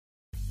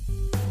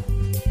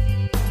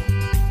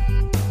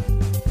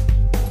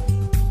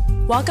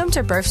Welcome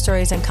to Birth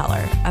Stories in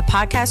Color, a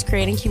podcast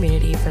creating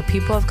community for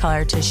people of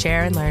color to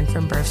share and learn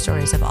from birth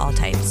stories of all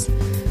types.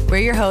 We're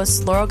your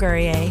hosts, Laurel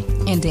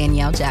Gurrier and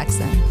Danielle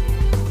Jackson.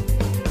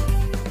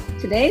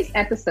 Today's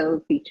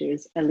episode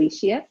features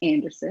Alishia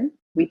Anderson.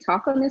 We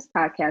talk on this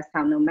podcast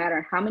how no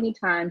matter how many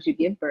times you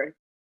give birth,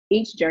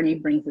 each journey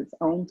brings its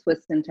own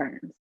twists and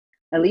turns.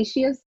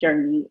 Alishia's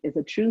journey is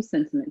a true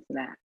sentiment to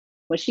that.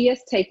 What she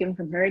has taken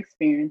from her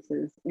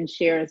experiences and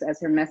shares as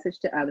her message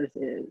to others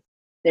is,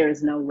 there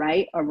is no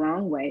right or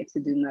wrong way to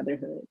do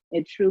motherhood.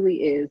 It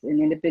truly is an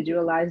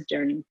individualized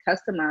journey,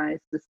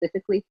 customized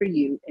specifically for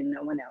you and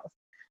no one else.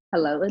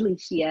 Hello,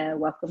 Alishia.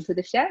 Welcome to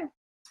the show.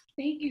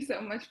 Thank you so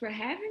much for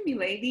having me,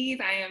 ladies.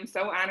 I am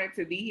so honored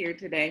to be here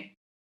today.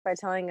 By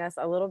telling us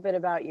a little bit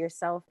about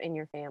yourself and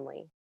your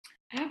family.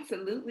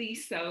 Absolutely.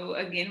 So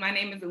again, my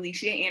name is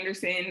Alishia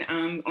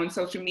Anderson. On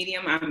social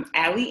media, I'm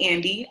Allie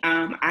Andy.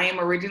 I am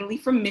originally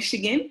from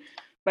Michigan,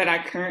 but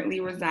I currently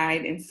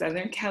reside in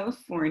Southern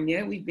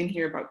California. We've been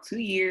here about 2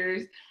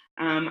 years.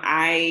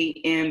 I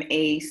am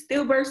a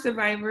stillbirth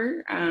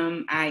survivor.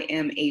 I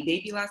am a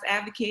baby loss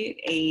advocate,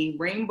 a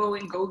rainbow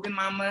and golden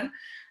mama.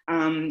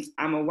 I'm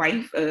a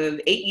wife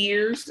of 8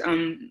 years.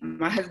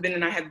 My husband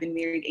and I have been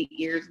married 8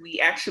 years. We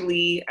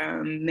actually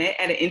met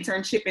at an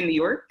internship in New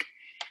York.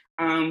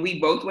 We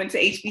both went to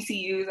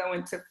HBCUs. I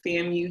went to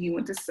FAMU. He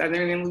went to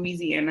Southern in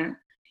Louisiana.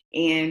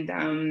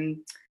 And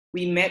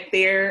we met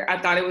there. I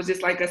thought it was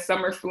just like a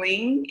summer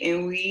fling.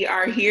 And we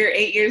are here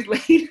 8 years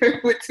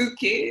later with 2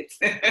 kids.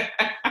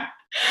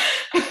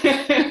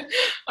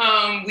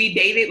 We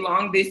dated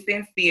long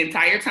distance the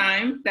entire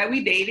time that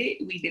we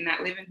dated. We did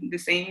not live in the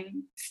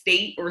same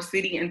state or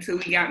city until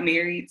we got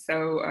married.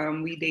 So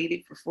we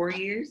dated for 4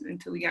 years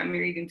until we got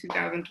married in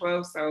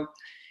 2012. So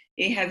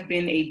it has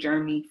been a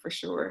journey for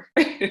sure.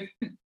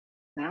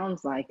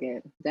 Sounds like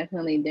it.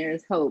 Definitely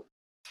there's hope.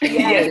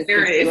 Yes,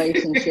 there is.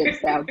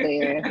 Relationships out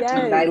there.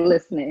 Yes. By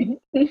listening.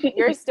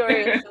 Your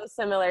story is so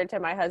similar to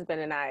my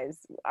husband and I's.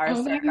 Ours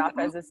started off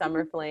as a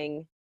summer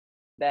fling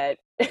that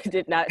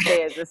did not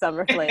stay as a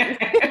summer fling.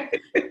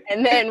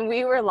 And then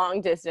we were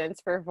long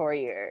distance for 4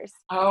 years.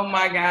 Oh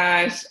my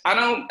gosh. I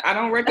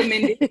don't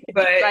recommend it,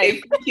 but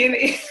Right.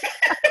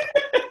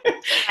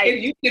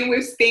 if you can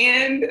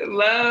withstand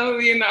love,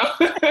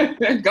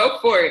 go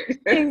for it.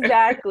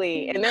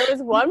 Exactly. And there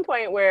was one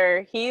point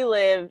where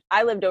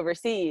I lived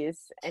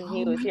overseas and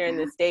he was here in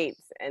the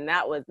States, and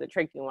that was the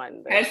tricky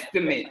one.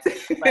 Estimate.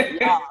 But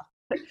y'all,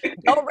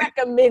 don't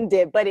recommend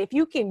it, but if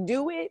you can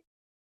do it,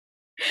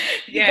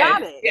 you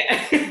got it.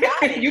 Yeah. You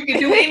got it. You can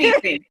do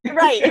anything.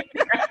 Right.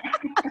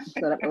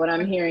 So what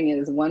I'm hearing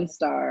is 1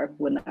 star,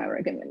 would not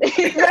recommend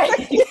it.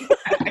 Right.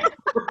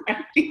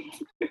 Right.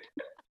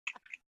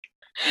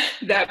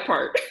 That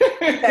part.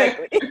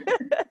 Exactly.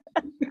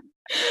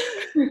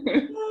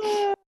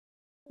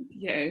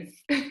 Yes.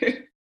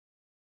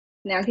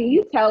 Now, can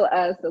you tell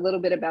us a little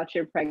bit about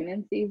your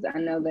pregnancies? I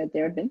know that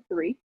there have been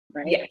 3,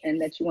 right? Yes.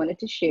 And that you wanted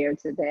to share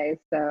today.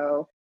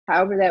 So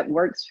however that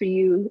works for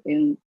you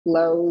in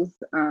flows,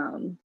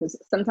 because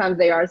sometimes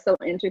they are so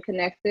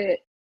interconnected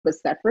but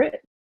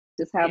separate.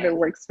 Just however it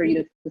works for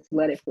you to just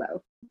let it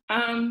flow.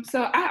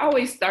 So I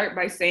always start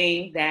by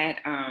saying that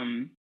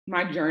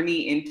my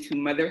journey into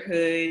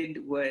motherhood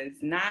was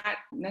not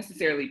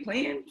necessarily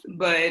planned,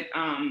 but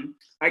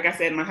like I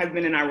said, my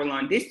husband and I were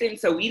long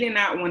distance, so we did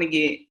not want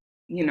to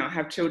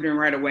have children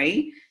right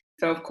away.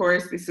 So of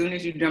course, as soon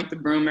as you jump the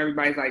broom,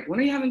 everybody's like, when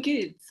are you having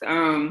kids?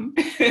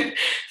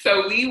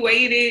 So we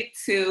waited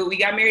till we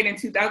got married in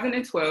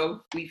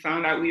 2012. We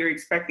found out we were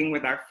expecting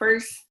with our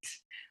first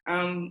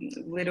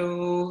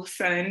little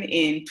son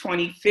in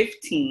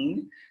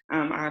 2015.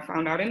 I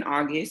found out in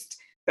August.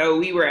 So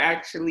we were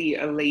actually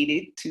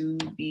elated to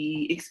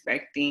be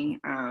expecting.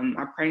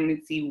 Our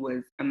pregnancy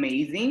was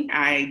amazing.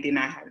 I did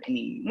not have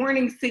any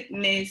morning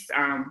sickness.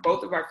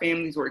 Both of our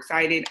families were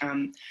excited.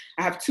 I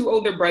have 2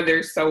 older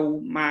brothers.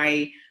 So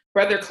my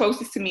brother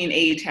closest to me in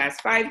age has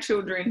 5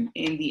 children,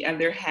 and the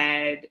other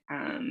had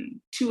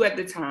 2 at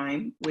the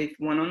time with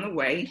 1 on the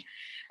way.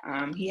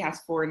 He has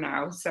 4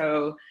 now.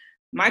 So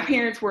my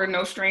parents were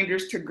no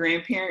strangers to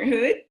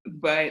grandparenthood,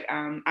 but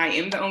I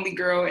am the only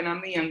girl and I'm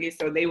the youngest,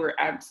 so they were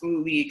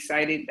absolutely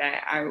excited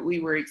that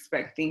we were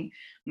expecting.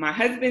 My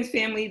husband's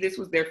family, this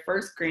was their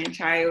first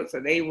grandchild,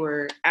 so they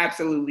were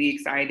absolutely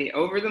excited,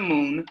 over the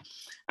moon.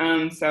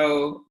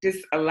 So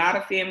just a lot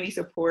of family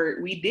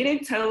support. We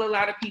didn't tell a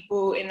lot of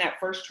people in that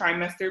first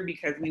trimester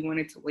because we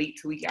wanted to wait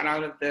till we got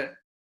out of the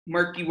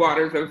murky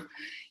waters of,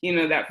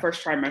 that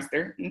first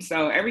trimester. And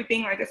so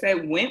everything, like I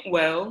said, went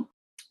well.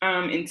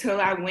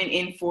 Until I went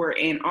in for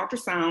an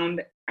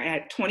ultrasound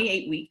at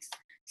 28 weeks.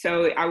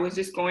 So I was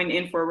just going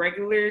in for a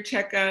regular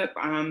checkup.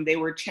 They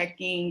were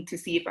checking to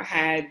see if I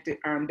had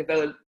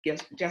developed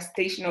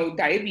gestational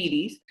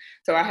diabetes.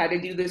 So I had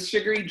to do this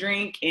sugary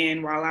drink.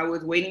 And while I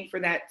was waiting for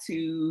that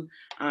to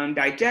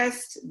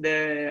digest,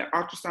 the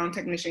ultrasound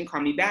technician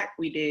called me back.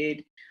 We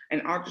did an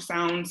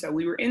ultrasound. So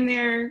we were in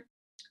there.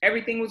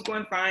 Everything was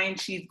going fine.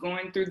 She's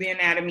going through the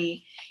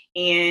anatomy.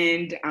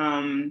 And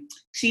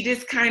she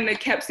just kind of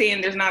kept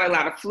saying there's not a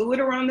lot of fluid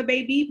around the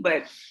baby,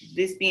 but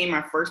this being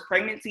my first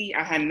pregnancy,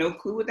 I had no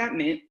clue what that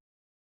meant.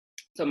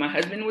 So my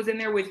husband was in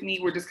there with me.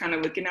 We're just kind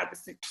of looking at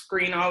the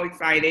screen all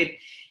excited.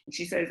 And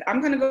she says, I'm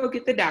going to go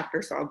get the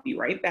doctor, so I'll be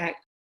right back.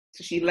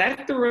 So she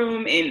left the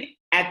room, and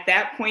at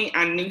that point,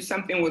 I knew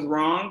something was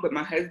wrong, but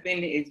my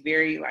husband is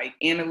very like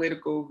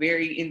analytical,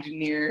 very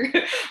engineer.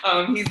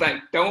 He's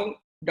like, don't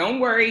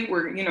worry.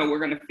 We're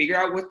going to figure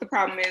out what the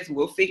problem is.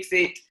 We'll fix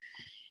it.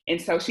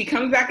 And so she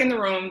comes back in the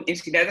room, and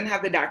she doesn't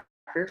have the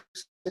doctor.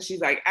 So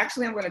she's like,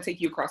 actually, I'm going to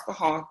take you across the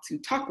hall to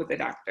talk with the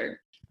doctor.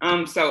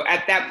 So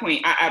at that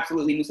point, I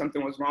absolutely knew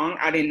something was wrong.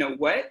 I didn't know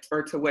what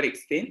or to what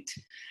extent,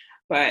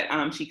 but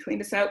she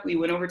cleaned us up. We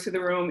went over to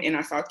the room, and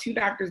I saw 2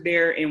 doctors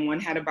there, and one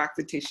had a box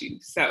of tissue.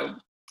 So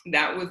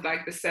that was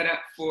like the setup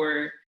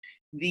for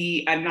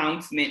the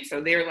announcement.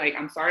 So they're like,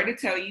 I'm sorry to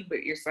tell you,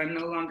 but your son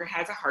no longer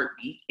has a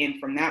heartbeat. And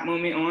from that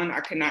moment on,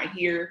 I could not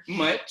hear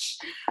much.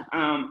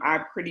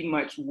 I pretty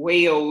much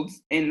wailed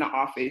in the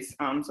office.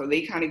 So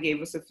they kind of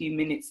gave us a few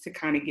minutes to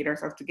kind of get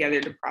ourselves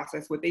together to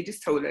process what they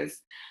just told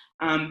us.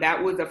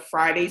 That was a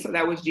Friday. So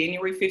that was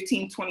January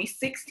 15,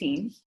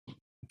 2016.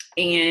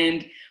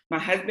 And my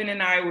husband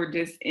and I were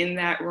just in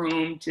that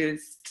room,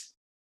 just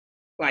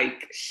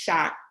like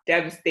shocked,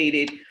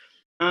 devastated.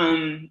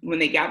 When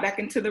they got back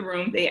into the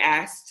room, they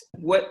asked,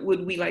 what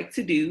would we like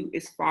to do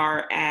as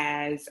far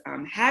as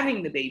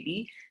having the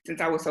baby? Since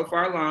I was so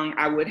far along,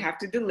 I would have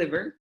to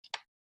deliver.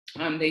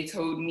 They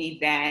told me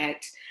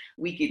that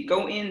we could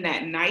go in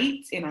that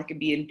night and I could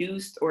be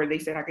induced, or they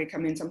said I could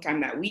come in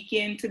sometime that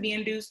weekend to be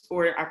induced,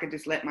 or I could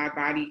just let my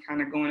body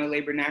kind of go into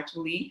labor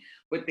naturally,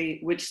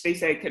 which they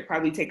said could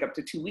probably take up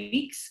to 2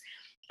 weeks.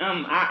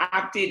 I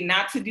opted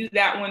not to do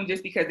that one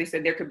just because they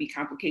said there could be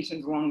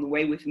complications along the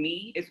way with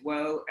me, as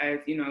well as,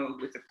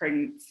 with the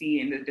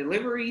pregnancy and the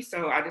delivery.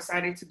 So I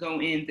decided to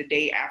go in the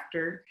day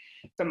after.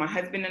 So my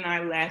husband and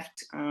I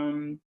left.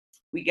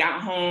 We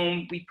got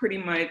home. We pretty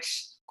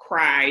much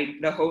cried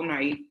the whole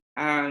night.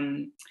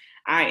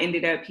 I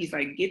ended up, he's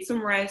like, get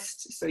some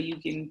rest so you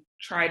can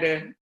try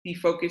to be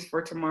focused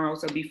for tomorrow.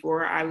 So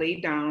before I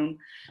laid down,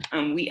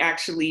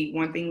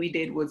 one thing we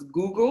did was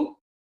Google,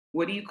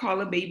 what do you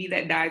call a baby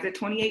that dies at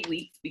 28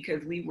 weeks?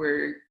 Because we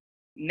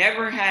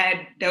never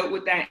had dealt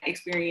with that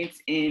experience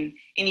in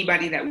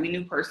anybody that we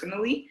knew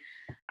personally.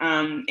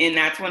 And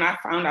that's when I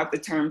found out the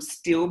term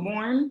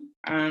stillborn.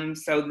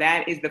 So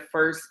that is the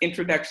first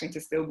introduction to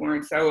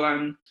stillborn. So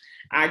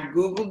I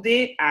Googled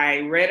it.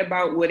 I read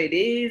about what it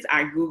is.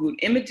 I Googled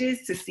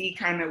images to see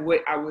kind of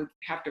what I would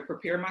have to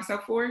prepare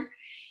myself for.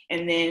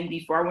 And then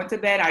before I went to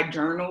bed, I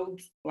journaled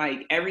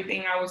like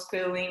everything I was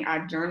feeling.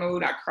 I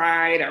journaled, I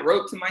cried, I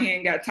wrote till my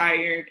hand got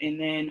tired. And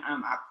then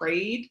I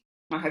prayed.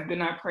 My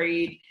husband and I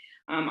prayed.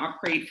 I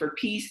prayed for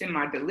peace in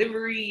my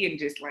delivery and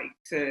just like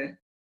to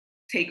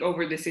take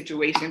over the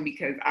situation,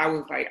 because I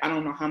was like, I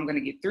don't know how I'm going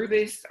to get through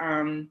this.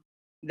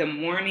 The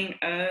morning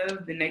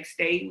of the next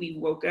day, we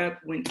woke up,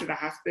 went to the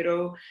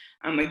hospital.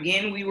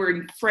 Again, we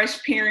were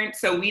fresh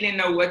parents, so we didn't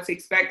know what to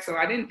expect. So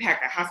I didn't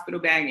pack a hospital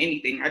bag,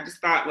 anything. I just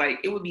thought like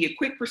it would be a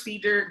quick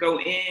procedure, go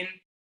in,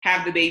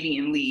 have the baby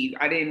and leave.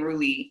 I didn't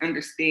really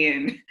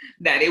understand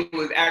that it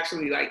was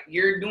actually like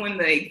you're doing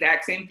the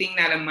exact same thing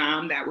that a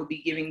mom that would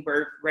be giving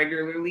birth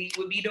regularly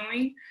would be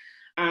doing.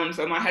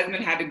 So my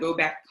husband had to go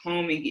back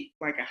home and get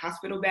like a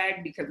hospital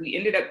bag because we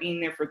ended up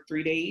being there for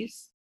 3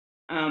 days.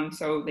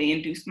 So they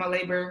induced my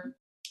labor,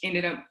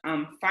 ended up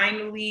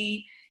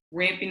finally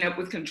ramping up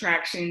with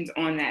contractions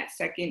on that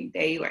second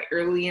day, like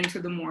early into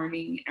the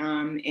morning.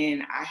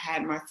 And I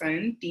had my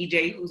son,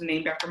 DJ, who's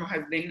named after my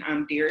husband,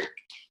 Derek.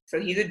 So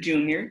he's a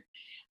junior.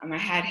 I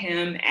had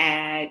him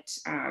at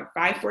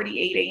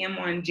 5:48 a.m.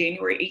 on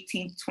January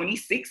 18th,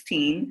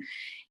 2016.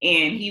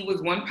 And he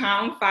was 1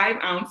 pound, 5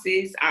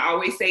 ounces. I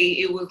always say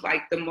it was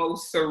like the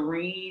most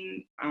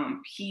serene,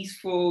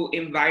 peaceful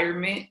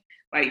environment.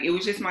 Like it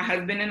was just my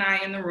husband and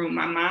I in the room.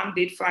 My mom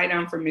did fly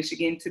down from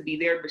Michigan to be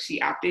there, but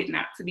she opted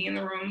not to be in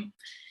the room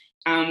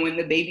when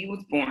the baby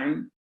was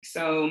born.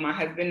 So my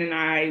husband and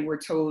I were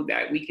told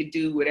that we could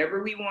do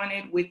whatever we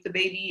wanted with the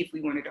baby. If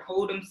we wanted to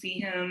hold him, see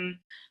him,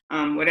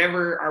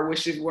 whatever our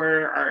wishes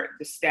were.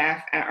 The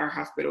staff at our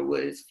hospital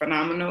was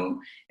phenomenal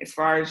as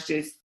far as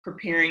just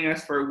preparing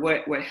us for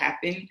what would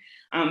happen.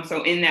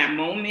 So in that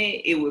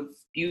moment, it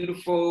was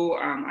beautiful.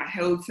 I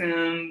held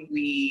him.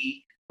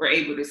 We were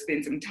able to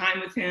spend some time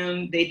with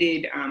him. They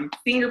did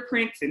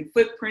fingerprints and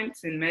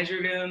footprints and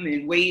measured him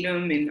and weighed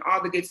him and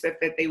all the good stuff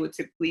that they would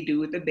typically do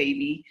with the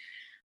baby.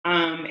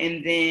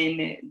 And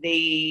then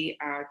they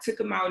took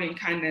him out and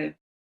kind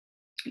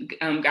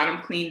of got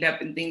him cleaned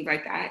up and things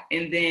like that.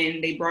 And then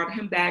they brought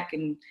him back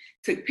and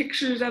took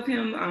pictures of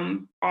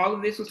him. All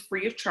of this was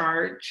free of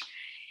charge.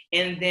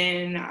 And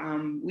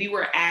then we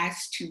were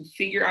asked to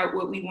figure out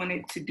what we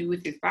wanted to do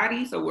with his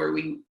body. So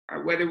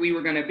whether we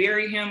were going to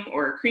bury him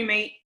or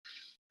cremate.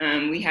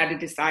 We had to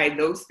decide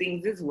those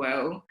things as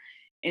well.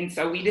 And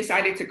so we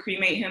decided to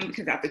cremate him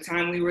because at the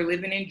time we were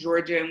living in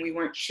Georgia and we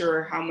weren't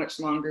sure how much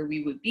longer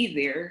we would be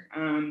there.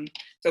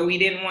 So we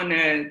didn't want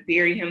to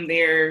bury him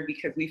there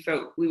because we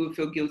felt we would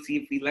feel guilty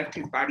if we left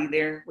his body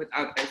there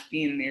without us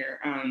being there.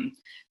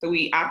 So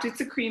we opted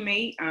to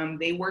cremate.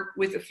 They worked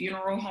with a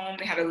funeral home.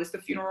 They had a list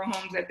of funeral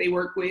homes that they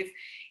work with,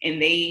 and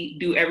they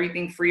do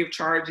everything free of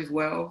charge as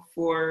well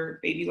for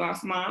baby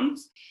loss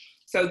moms.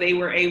 So they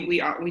were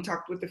we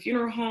talked with the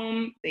funeral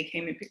home. They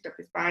came and picked up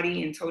his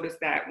body and told us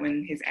that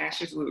when his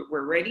ashes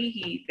were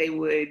ready, they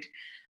would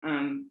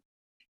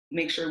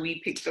make sure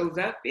we picked those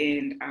up.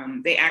 And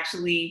they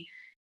actually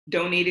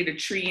donated a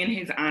tree in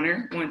his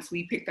honor once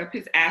we picked up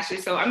his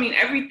ashes. So, I mean,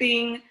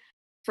 everything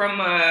from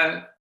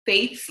a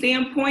faith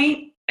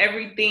standpoint,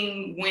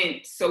 everything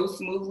went so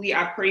smoothly.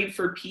 I prayed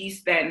for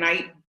peace that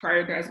night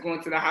prior to us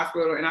going to the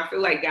hospital. And I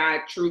feel like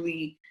God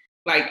truly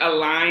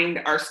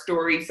aligned our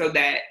story so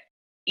that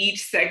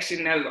each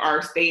section of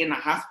our stay in the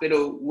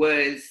hospital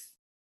was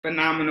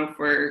phenomenal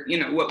for,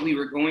 what we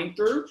were going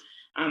through.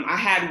 I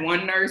had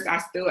one nurse, I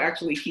still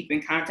actually keep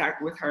in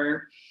contact with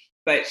her,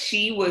 but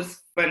she was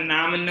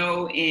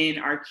phenomenal in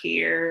our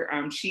care.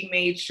 She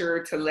made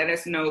sure to let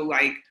us know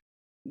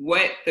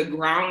what the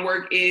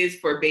groundwork is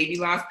for baby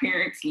loss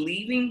parents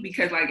leaving,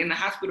 because in the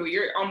hospital,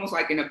 you're almost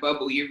in a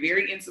bubble. You're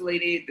very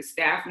insulated. The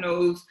staff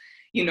knows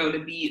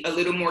to be a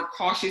little more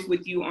cautious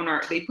with you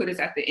they put us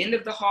at the end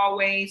of the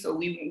hallway. So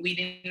we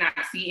did not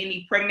see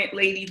any pregnant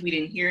ladies. We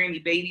didn't hear any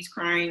babies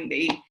crying.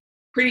 They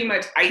pretty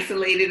much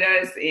isolated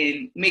us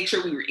and make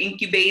sure we were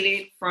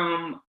incubated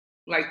from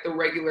the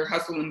regular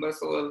hustle and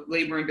bustle of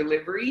labor and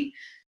delivery.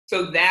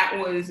 So that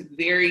was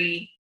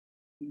very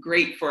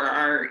great for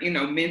our,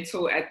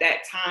 mental at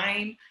that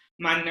time.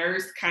 My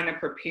nurse kind of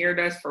prepared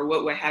us for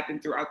what would happen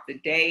throughout the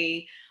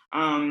day.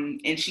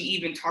 And she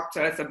even talked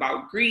to us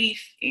about grief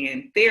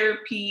and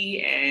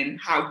therapy and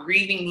how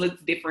grieving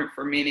looks different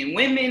for men and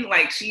women.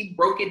 She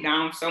broke it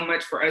down so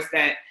much for us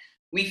that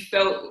we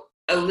felt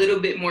a little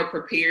bit more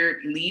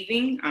prepared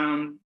leaving,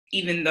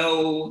 even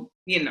though,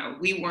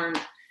 we weren't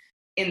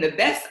in the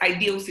best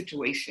ideal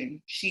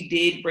situation. She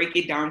did break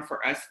it down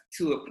for us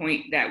to a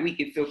point that we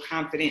could feel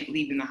confident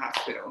leaving the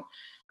hospital.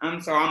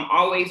 So I'm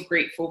always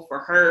grateful for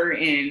her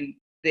and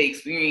the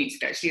experience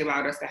that she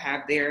allowed us to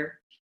have there.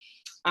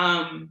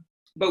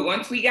 But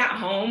once we got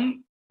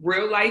home,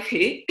 real life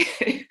hit,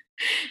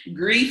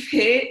 grief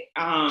hit.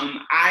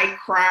 I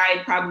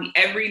cried probably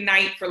every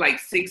night for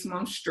 6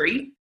 months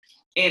straight.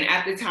 And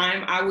at the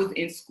time I was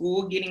in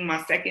school getting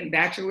my second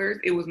bachelor's.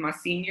 It was my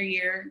senior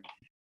year.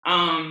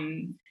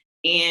 And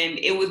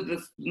it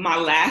was my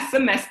last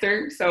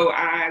semester. So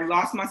I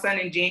lost my son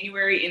in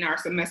January and our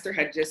semester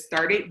had just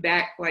started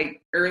back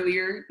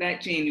earlier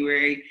that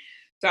January.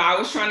 So I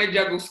was trying to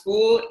juggle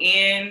school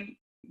and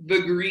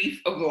the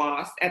grief of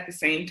loss at the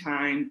same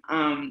time.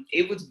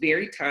 It was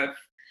very tough.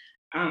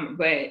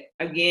 But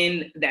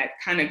again, that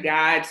kind of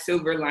God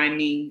silver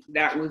lining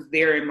that was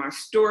there in my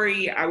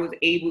story, I was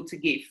able to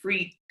get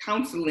free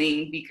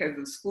counseling because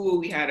of school.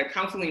 We had a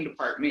counseling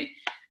department.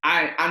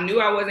 I knew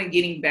I wasn't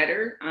getting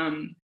better.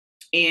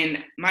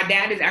 And my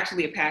dad is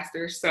actually a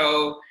pastor.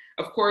 So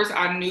of course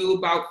I knew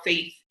about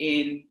faith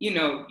in,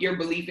 your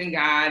belief in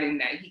God and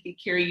that he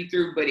could carry you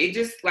through, but it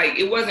just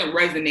it wasn't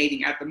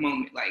resonating at the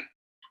moment.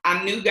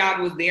 I knew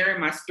God was there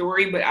in my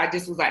story, but I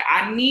just was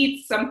I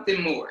need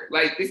something more.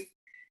 This,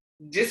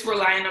 just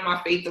relying on my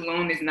faith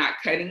alone is not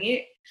cutting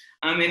it.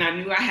 And I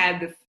knew I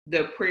had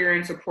the prayer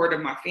and support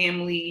of my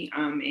family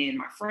and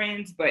my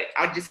friends, but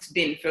I just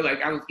didn't feel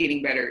like I was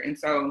getting better. And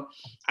so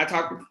I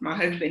talked with my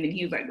husband and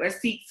he was let's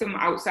seek some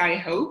outside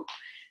help.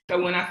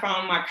 So when I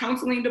found my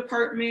counseling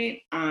department,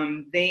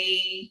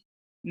 they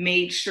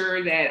made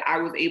sure that I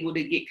was able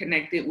to get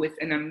connected with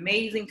an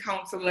amazing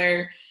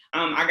counselor.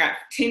 I got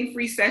 10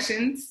 free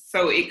sessions,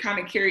 so it kind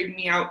of carried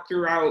me out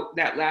throughout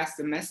that last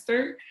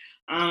semester.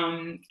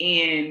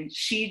 And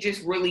she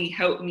just really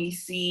helped me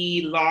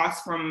see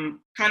loss from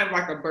kind of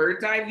a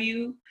bird's eye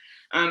view,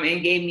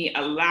 and gave me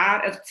a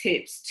lot of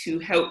tips to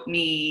help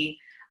me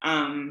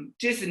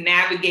just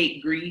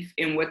navigate grief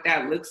and what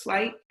that looks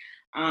like.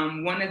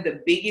 One of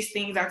the biggest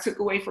things I took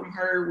away from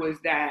her was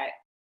that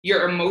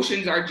your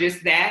emotions are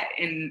just that,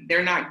 and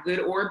they're not good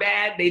or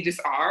bad. They just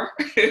are.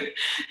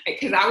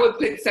 Because I would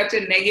put such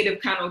a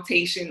negative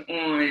connotation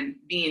on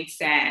being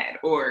sad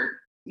or,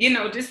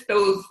 just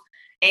those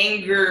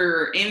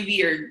anger,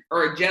 envy,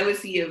 or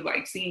jealousy of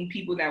seeing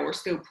people that were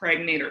still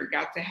pregnant or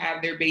got to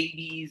have their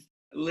babies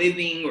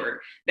living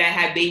or that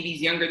had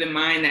babies younger than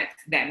mine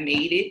that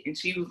made it. And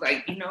she was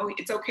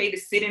it's okay to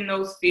sit in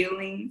those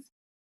feelings,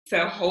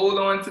 to hold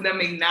on to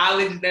them,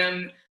 acknowledge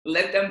them,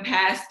 let them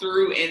pass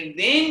through, and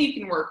then you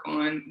can work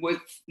on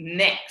what's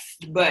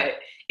next. But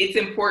it's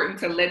important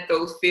to let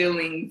those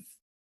feelings,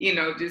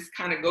 just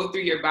kind of go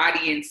through your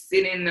body and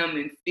sit in them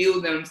and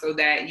feel them so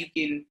that you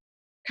can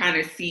kind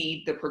of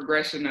see the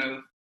progression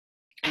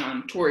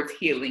of towards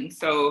healing.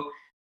 So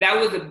that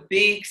was a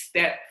big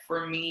step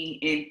for me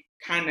in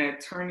kind of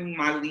turning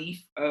my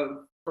leaf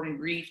from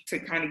grief to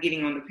kind of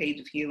getting on the page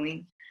of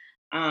healing.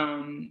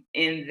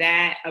 And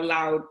that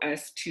allowed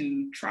us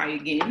to try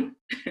again.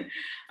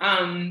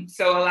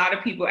 So a lot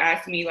of people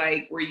ask me,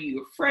 like, were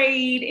you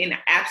afraid? And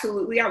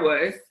absolutely I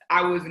was.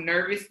 I was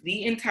nervous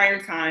the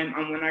entire time.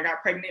 When I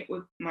got pregnant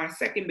with my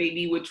second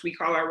baby, which we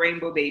call our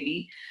rainbow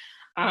baby,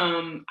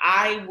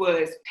 I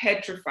was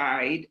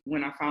petrified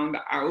when I found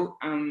out.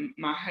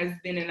 My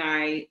husband and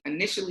I,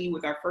 initially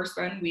with our first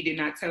son, we did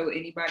not tell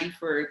anybody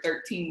for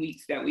 13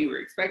 weeks that we were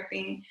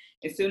expecting.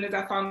 As soon as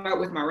I found out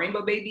with my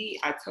rainbow baby,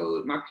 I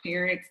told my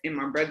parents and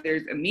my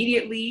brothers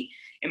immediately,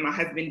 and my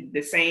husband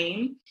the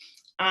same.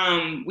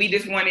 We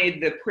just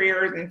wanted the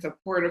prayers and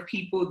support of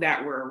people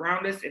that were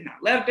around us and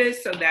that loved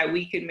us, so that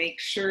we could make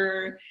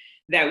sure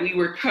that we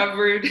were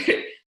covered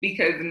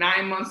because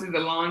 9 months is a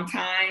long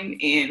time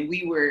and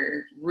we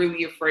were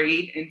really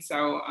afraid. And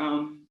so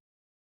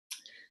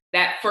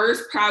that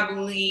first half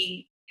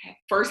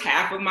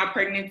of my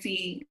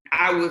pregnancy,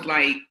 I was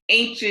like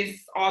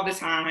anxious all the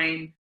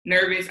time,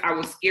 nervous. I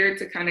was scared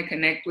to kind of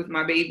connect with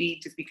my baby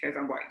just because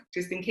I'm like,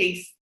 just in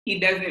case he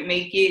doesn't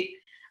make it,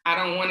 I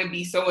don't want to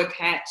be so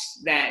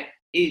attached that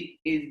it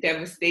is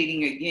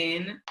devastating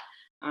again.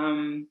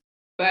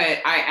 But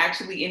I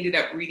actually ended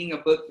up reading a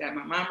book that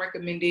my mom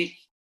recommended.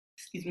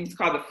 It's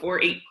called The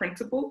 4-8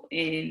 Principle,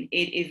 and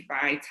it is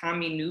by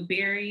Tommy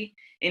Newberry.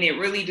 And it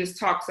really just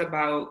talks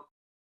about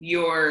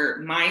your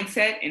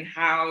mindset and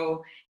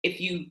how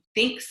if you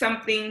think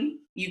something,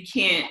 you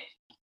can't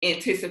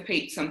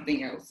anticipate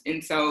something else.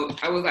 And so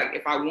I was like,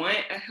 if I want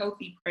a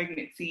healthy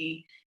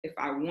pregnancy, if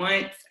I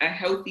want a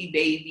healthy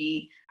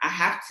baby, I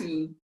have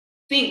to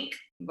think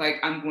like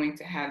I'm going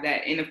to have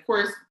that. And of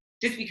course,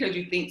 just because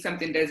you think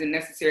something doesn't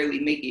necessarily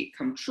make it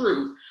come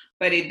true,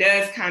 but it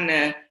does kind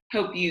of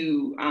help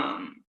you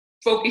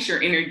focus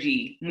your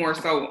energy more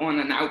so on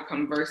an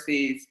outcome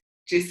versus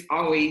just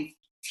always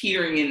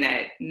teetering in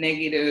that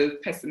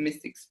negative,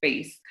 pessimistic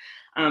space.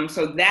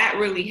 So that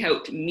really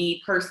helped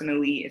me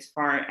personally as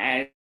far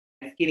as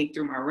getting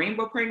through my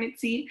rainbow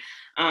pregnancy.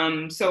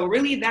 So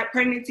really that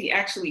pregnancy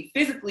actually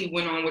physically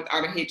went on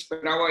without a hitch,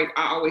 but I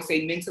always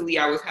say mentally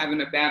I was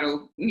having a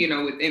battle,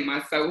 within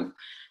myself,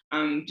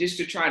 just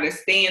to try to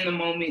stay in the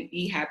moment,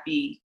 be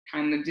happy,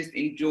 kind of just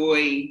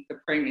enjoy the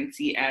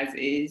pregnancy as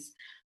is.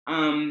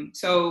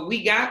 So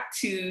we got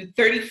to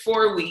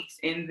 34 weeks,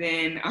 and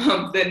then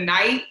the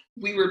night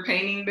we were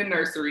painting the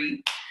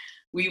nursery,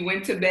 we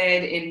went to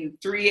bed, and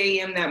 3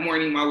 a.m. that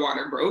morning, my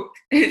water broke.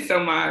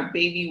 So my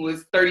baby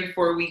was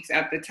 34 weeks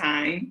at the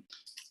time.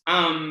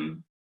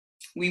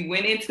 We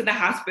went into the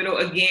hospital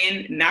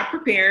again, not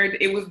prepared.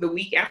 It was the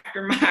week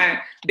after my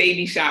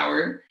baby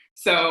shower.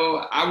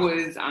 So I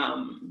was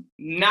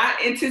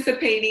not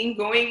anticipating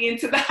going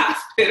into the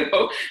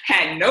hospital,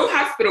 had no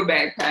hospital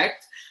bag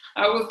packed.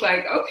 I was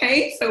like,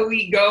 okay, so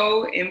we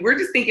go, and we're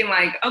just thinking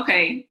like,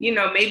 okay,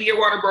 maybe your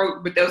water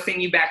broke, but they'll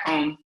send you back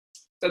home.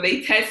 So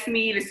they test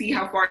me to see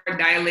how far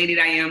dilated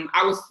I am.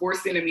 I was 4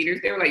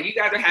 centimeters. They were like, you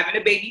guys are having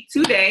a baby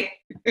today.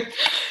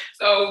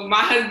 So my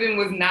husband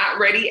was not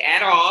ready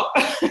at all.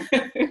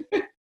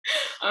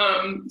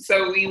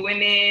 So we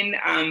went in,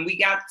 we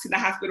got to the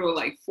hospital at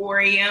like 4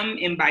 a.m.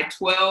 and by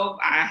 12,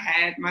 I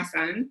had my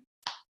son.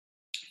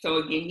 So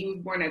again, he was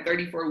born at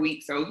 34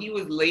 weeks. So he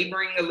was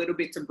laboring a little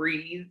bit to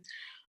breathe.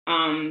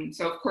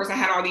 So of course I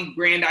had all these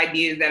grand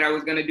ideas that I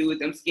was going to do with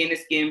them, skin to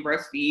skin,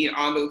 breastfeed,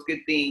 all those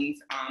good things.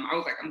 I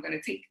was like, I'm going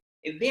to take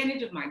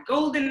advantage of my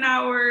golden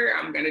hour.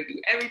 I'm going to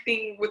do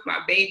everything with my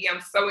baby.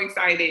 I'm so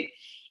excited.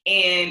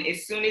 And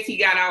as soon as he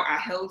got out, I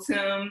held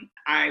him.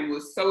 I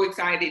was so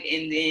excited.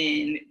 And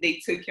then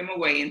they took him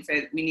away and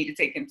said, we need to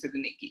take him to the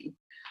NICU.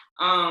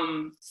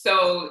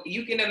 So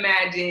you can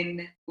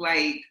imagine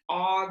like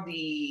I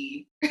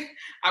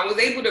was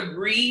able to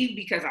breathe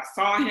because I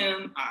saw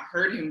him, I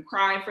heard him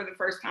cry for the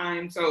first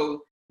time.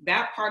 So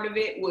that part of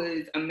it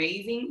was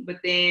amazing. But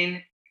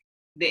then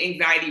the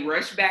anxiety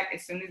rushed back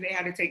as soon as they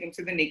had to take him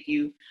to the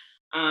NICU.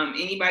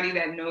 Anybody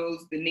that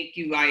knows the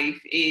NICU life,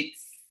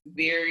 it's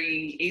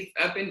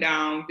up and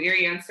down,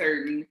 very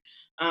uncertain.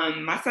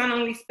 My son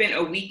only spent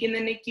a week in the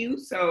NICU,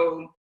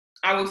 so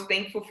I was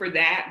thankful for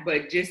that,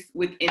 but just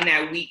within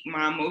that week,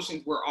 my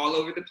emotions were all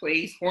over the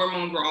place.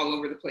 Hormones were all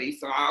over the place.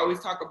 So I always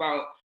talk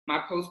about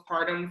my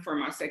postpartum for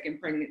my second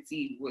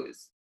pregnancy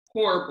was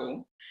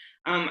horrible.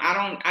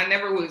 I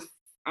never was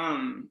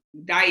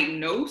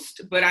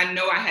diagnosed, but I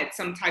know I had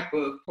some type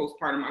of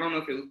postpartum. I don't know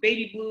if it was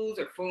baby blues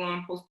or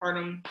full-on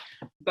postpartum,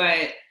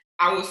 but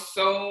I was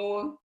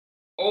so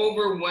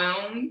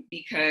overwhelmed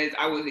because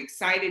I was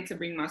excited to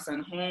bring my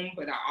son home,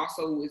 but I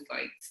also was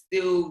like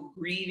still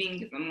grieving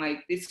because I'm like,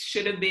 this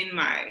should have been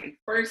my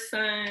first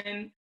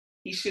son.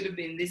 He should have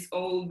been this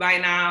old by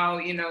now,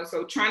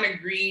 so trying to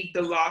grieve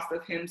the loss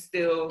of him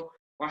still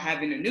while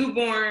having a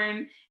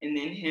newborn, and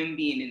then him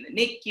being in the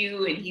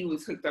NICU, and he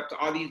was hooked up to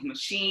all these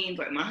machines.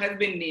 Like my husband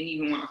didn't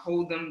even want to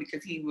hold him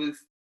because he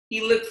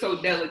looked so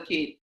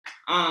delicate.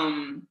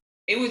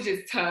 It was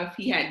just tough.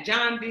 He had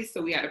jaundice,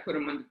 so we had to put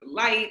him under the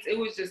lights. It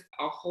was just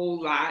a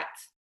whole lot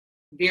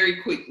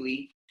very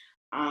quickly.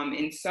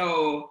 And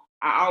so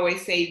I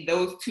always say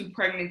those 2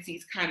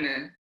 pregnancies kind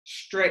of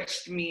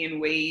stretched me in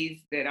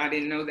ways that I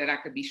didn't know that I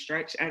could be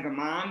stretched as a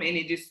mom. And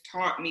it just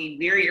taught me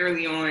very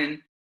early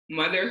on,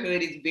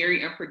 motherhood is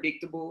very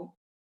unpredictable.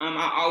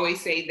 I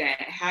always say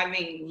that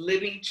having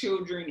living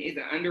children is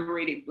an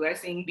underrated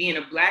blessing. Being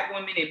a Black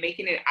woman and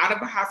making it out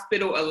of a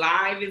hospital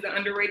alive is an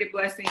underrated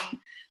blessing,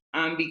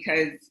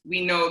 because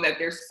we know that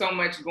there's so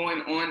much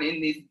going on in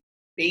this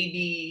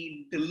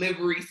baby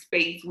delivery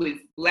space with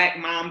Black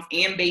moms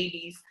and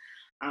babies.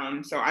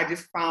 So I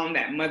just found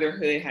that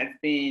motherhood has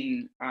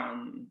been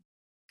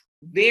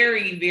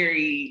very,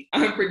 very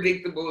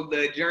unpredictable.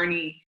 The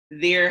journey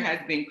there has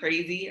been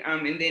crazy.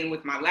 And then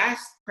with my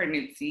last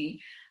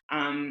pregnancy,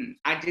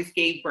 I just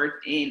gave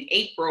birth in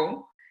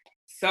April.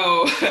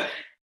 So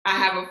I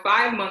have a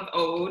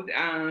 5-month-old.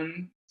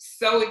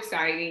 So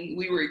exciting.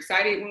 We were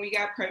excited when we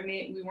got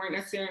pregnant. We weren't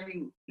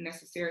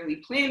necessarily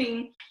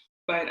planning,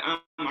 but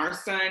our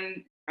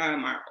son,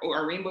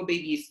 our rainbow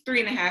baby is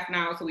 3.5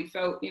 now. So we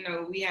felt,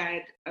 we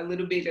had a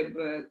little bit of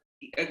a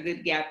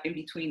good gap in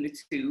between the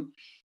two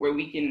where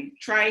we can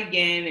try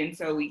again. And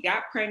so we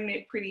got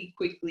pregnant pretty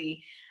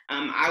quickly.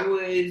 By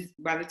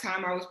the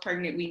time I was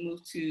pregnant, we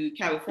moved to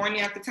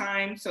California at the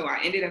time. So I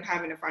ended up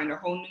having to find a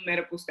whole new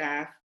medical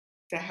staff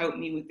to help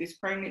me with this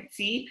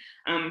pregnancy.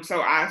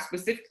 So I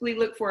specifically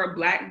looked for a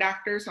Black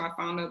doctor. So I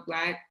found a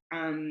Black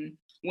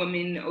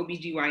woman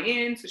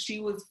OBGYN. So she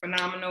was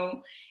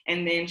phenomenal.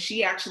 And then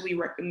she actually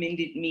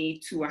recommended me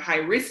to a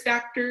high-risk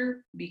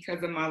doctor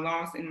because of my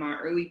loss in my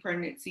early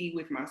pregnancy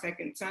with my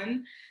second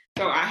son.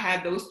 So I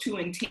had those two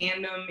in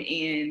tandem,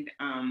 and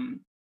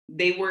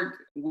they worked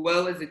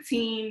well as a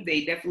team.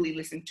 They definitely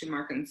listened to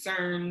my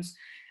concerns.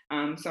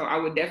 So I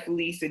would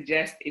definitely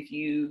suggest, if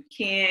you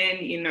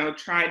can,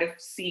 try to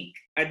seek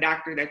a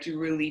doctor that you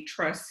really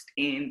trust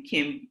and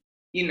can,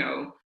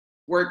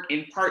 work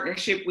in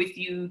partnership with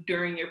you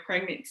during your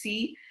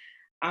pregnancy.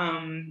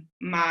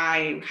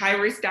 My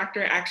high-risk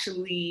doctor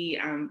actually,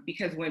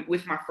 because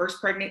with my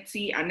first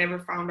pregnancy, I never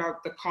found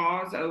out the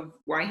cause of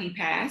why he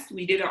passed.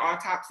 We did an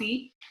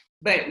autopsy,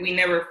 but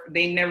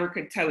they never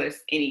could tell us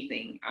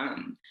anything.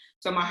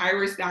 So my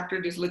high-risk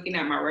doctor, just looking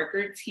at my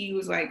records, he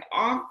was like,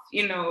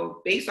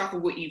 based off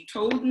of what you've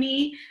told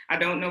me, I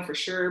don't know for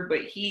sure,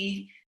 but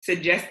he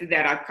suggested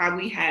that I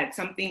probably had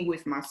something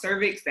with my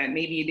cervix, that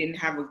maybe it didn't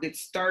have a good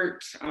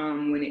start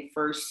when I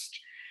first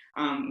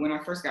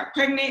got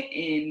pregnant,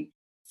 and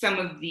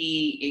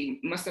it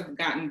must have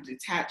gotten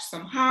detached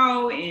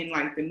somehow, and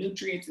like the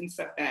nutrients and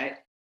stuff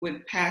that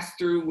would pass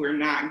through were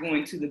not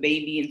going to the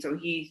baby. And so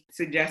he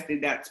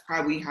suggested that's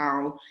probably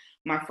how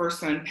my first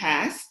son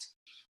passed.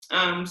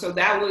 So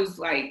that was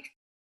like,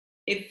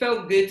 it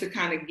felt good to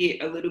kind of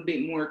get a little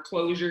bit more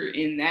closure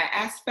in that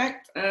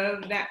aspect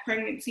of that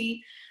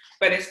pregnancy.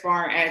 But as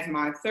far as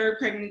my third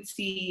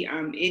pregnancy,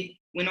 it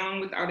went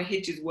on without a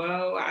hitch as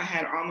well. I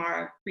had all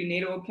my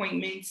prenatal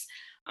appointments,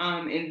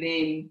 and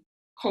then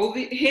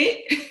COVID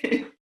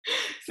hit.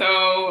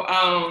 So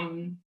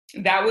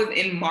that was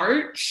in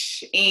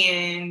March,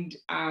 and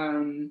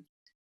I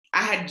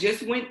had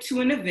just went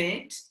to an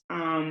event.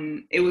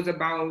 It was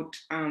about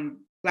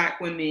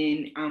Black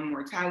women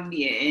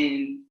mortality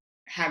and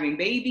having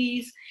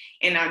babies.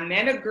 And I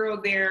met a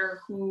girl there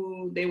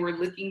who they were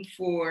looking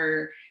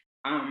for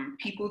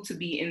people to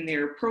be in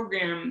their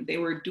program. They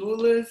were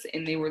doulas,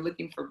 and they were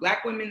looking for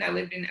Black women that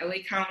lived in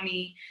LA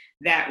County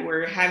that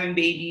were having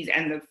babies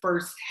in the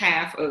first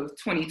half of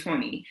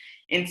 2020.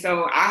 And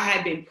so I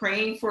had been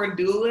praying for a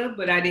doula,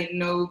 but I didn't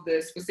know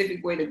the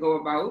specific way to go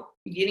about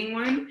getting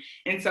one.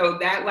 And so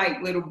that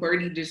like little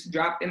birdie just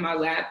dropped in my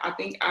lap. I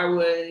think I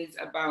was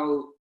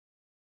about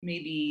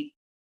maybe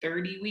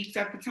 30 weeks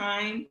at the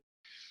time.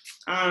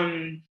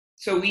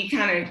 So we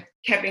kind of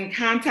kept in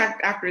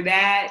contact after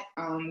that.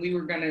 We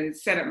were going to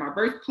set up my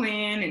birth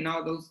plan and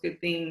all those good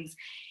things.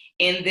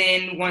 And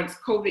then once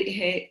COVID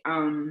hit,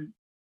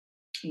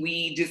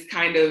 we just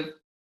kind of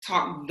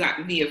talked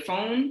via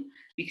phone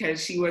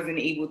because she wasn't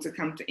able to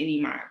come to any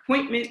of my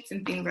appointments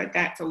and things like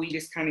that. So we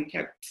just kind of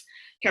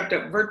kept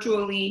up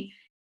virtually.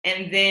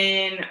 And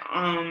then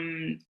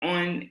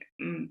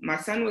my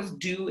son was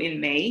due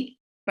in May,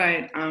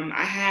 but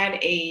I had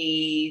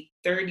a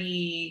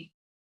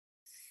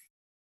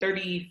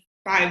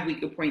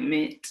 35-week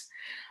appointment.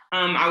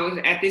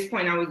 At this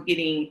point, I was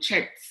getting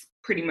checked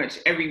pretty much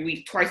every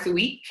week, twice a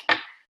week.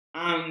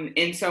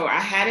 And so I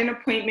had an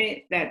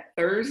appointment that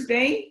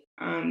Thursday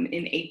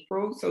in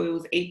April. So it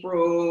was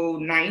April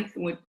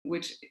 9th,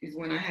 which is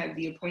when I had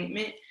the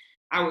appointment.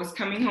 I was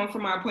coming home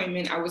from my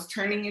appointment. I was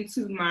turning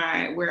into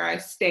where I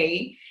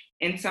stay,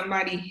 and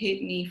somebody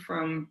hit me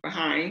from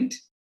behind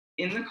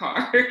in the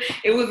car.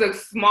 It was a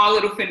small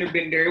little fender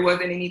bender. It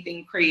wasn't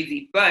anything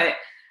crazy, but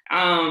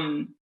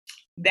that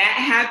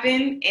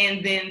happened.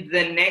 And then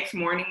the next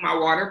morning, my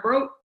water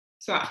broke.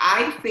 So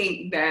I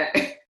think that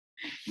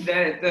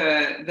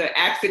the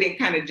accident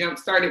kind of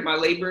jump-started my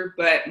labor,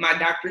 but my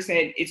doctor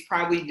said it's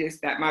probably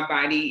just that my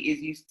body is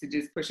used to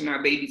just pushing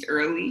out babies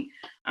early.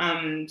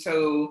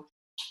 So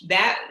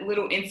that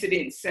little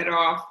incident set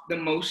off the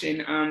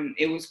motion.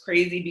 It was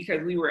crazy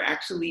because we were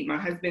actually, my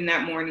husband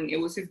that morning, it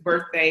was his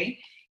birthday.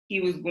 he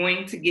was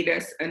going to get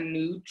us a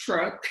new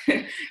truck.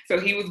 So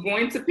he was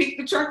going to pick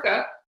the truck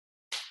up.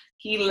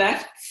 He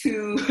left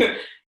to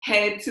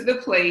head to the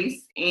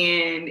place,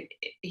 and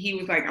he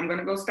was like, I'm going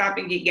to go stop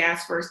and get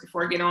gas first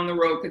before I get on the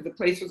road, because the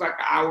place was like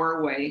an hour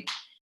away.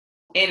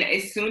 And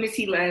as soon as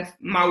he left,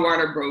 my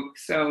water broke.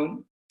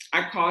 So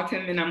I called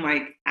him and I'm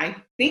like, I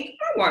think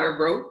my water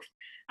broke.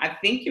 I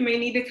think you may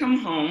need to come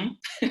home.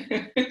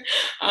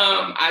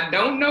 I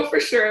don't know for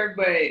sure,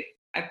 but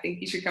I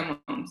think you should come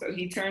home. So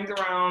he turns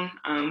around.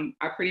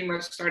 I pretty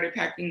much started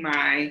packing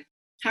my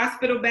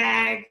hospital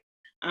bag.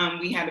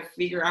 We had to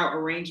figure out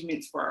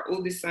arrangements for our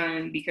oldest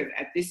son, because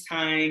at this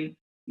time,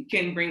 you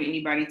couldn't bring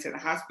anybody to the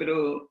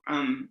hospital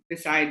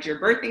besides your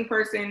birthing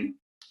person.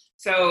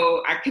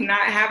 So I could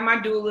not have my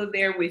doula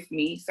there with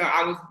me. So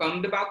I was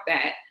bummed about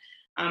that.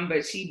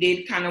 But she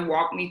did kind of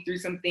walk me through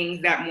some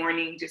things that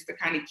morning, just to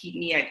kind of keep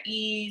me at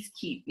ease,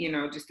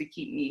 just to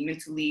keep me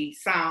mentally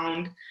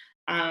sound,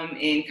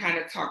 and kind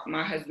of talk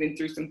my husband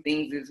through some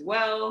things as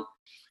well.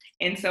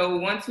 And so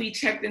once we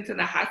checked into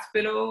the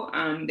hospital,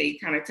 they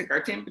kind of took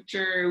our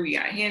temperature. We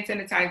got hand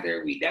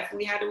sanitizer. We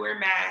definitely had to wear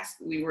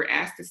masks. We were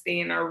asked to stay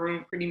in our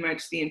room pretty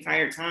much the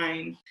entire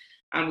time.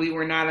 We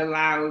were not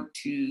allowed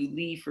to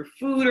leave for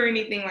food or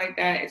anything like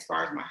that as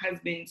far as my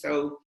husband.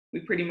 So we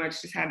pretty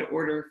much just had to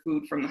order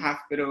food from the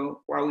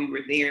hospital while we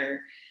were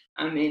there.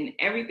 And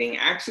everything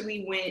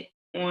actually went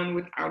on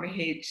without a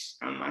hitch.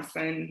 My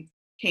son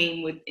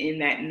came within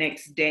that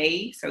next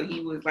day. So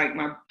he was like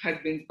my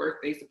husband's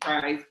birthday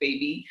surprise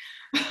baby.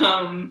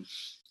 And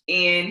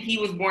he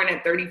was born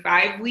at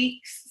 35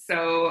 weeks.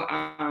 So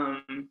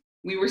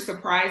we were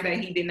surprised that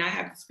he did not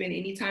have to spend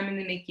any time in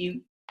the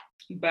NICU.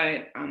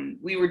 But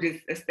we were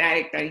just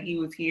ecstatic that he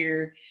was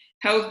here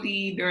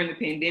healthy during the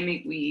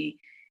pandemic.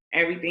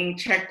 Everything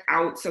checked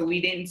out, so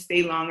we didn't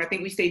stay long. I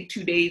think we stayed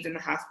 2 days in the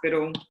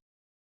hospital,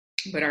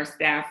 but our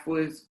staff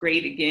was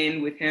great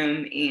again with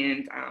him.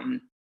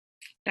 And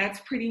that's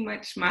pretty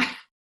much my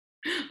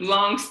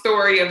long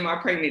story of my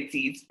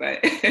pregnancies.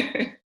 But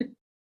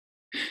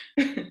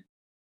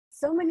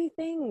so many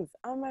things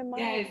on my mind.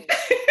 Yes.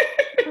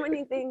 So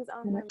many things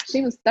on my mind.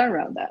 She was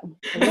thorough, though.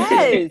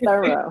 Yes. She was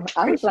thorough.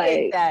 I was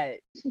like, that.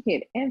 She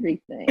hit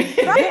everything.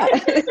 Right.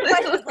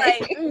 I was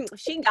like,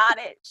 she got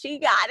it. She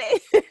got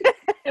it.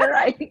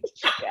 Right.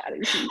 She got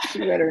it.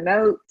 She read her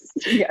notes.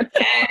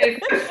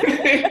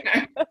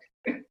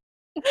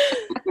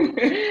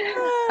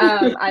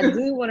 I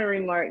do want to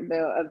remark,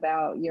 though,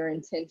 about your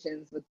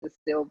intentions with the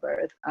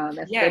stillbirth.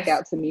 That stuck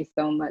out to me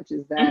so much,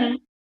 is that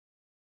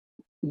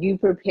you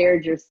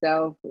prepared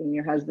yourself and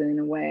your husband in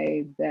a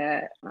way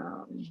that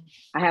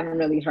I haven't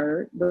really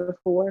heard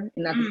before.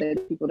 And not to say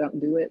that people don't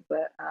do it,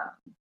 but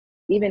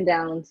even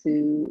down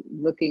to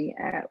looking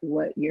at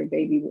what your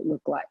baby would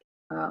look like.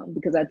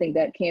 Because I think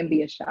that can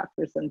be a shock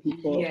for some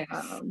people,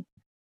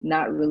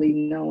 not really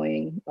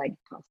knowing like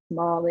how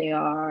small they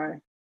are,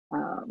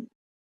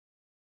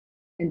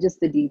 and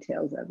just the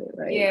details of it,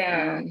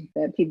 right?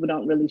 That people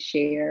don't really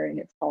share, and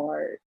it's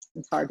hard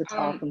to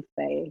talk and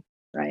say.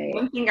 Right.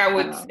 One thing I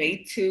would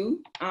say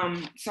too,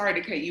 sorry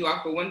to cut you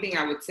off, but one thing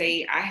I would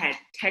say, I had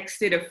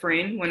texted a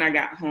friend when I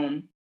got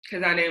home,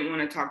 because I didn't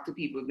want to talk to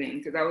people then,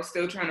 because I was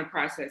still trying to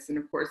process. And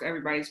of course,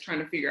 everybody's trying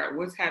to figure out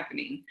what's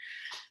happening.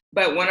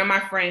 But one of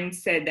my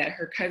friends said that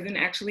her cousin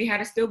actually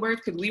had a stillbirth,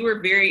 because we were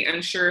very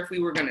unsure if we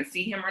were going to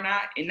see him or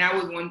not. And that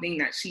was one thing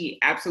that she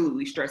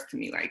absolutely stressed to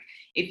me. Like,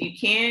 if you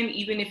can,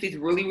 even if it's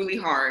really, really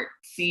hard,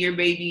 see your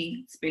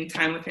baby, spend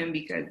time with him,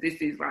 because this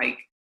is like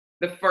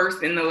the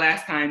first and the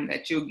last time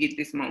that you'll get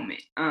this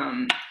moment.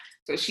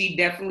 So she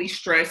definitely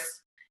stressed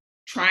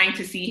trying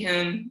to see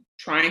him,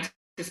 trying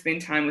to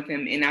spend time with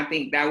him. And I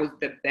think that was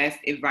the best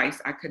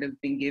advice I could have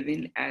been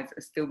given as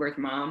a stillbirth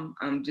mom,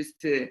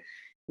 just to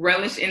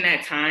relish in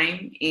that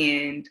time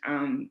and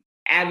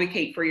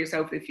advocate for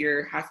yourself. If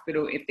your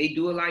hospital, if they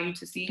do allow you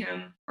to see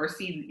him or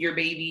see your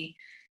baby,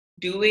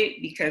 do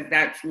it, because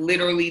that's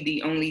literally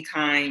the only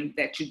time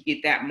that you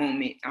get that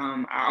moment.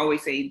 I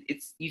always say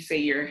you say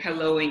your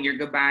hello and your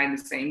goodbye in the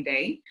same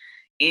day.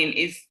 And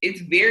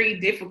it's very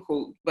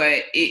difficult,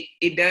 but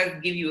it does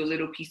give you a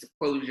little piece of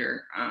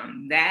closure.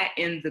 That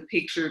and the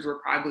pictures were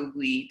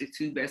probably the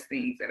two best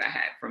things that I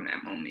had from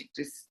that moment,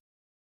 just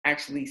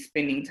actually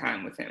spending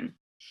time with him.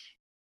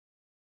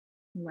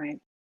 Right.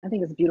 I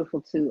think it's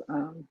beautiful too,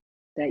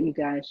 that you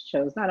guys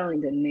chose not only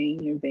to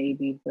name your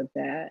baby, but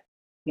that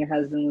your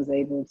husband was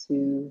able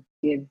to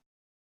give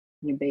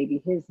your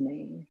baby his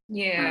name.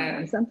 Yeah.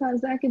 And sometimes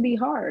that can be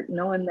hard,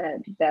 knowing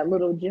that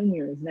little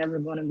junior is never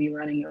going to be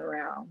running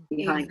around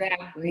behind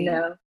exactly.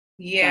 you.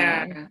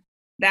 Yeah.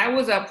 That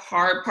was a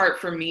hard part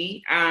for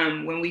me.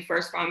 When we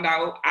first found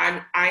out,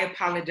 I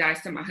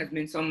apologized to my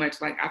husband so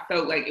much. Like, I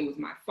felt like it was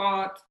my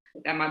fault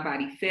that my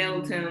body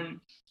failed him,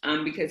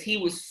 because he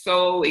was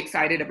so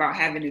excited about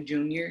having a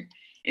junior.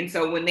 And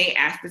so when they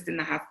asked us in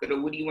the hospital,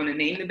 what do you want to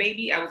name the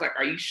baby? I was like,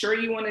 are you sure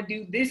you want to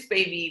do this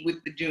baby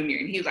with the junior?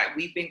 And he was like,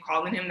 we've been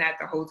calling him that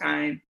the whole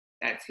time.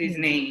 That's his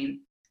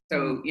name.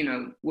 So,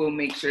 we'll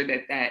make sure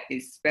that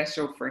is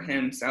special for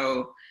him.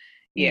 So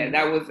yeah,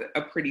 that was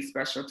a pretty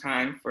special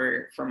time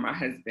for my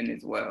husband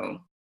as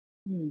well.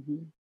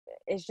 Mm-hmm.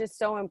 It's just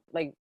so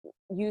like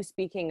you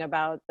speaking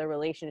about the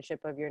relationship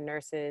of your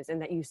nurses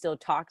and that you still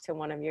talk to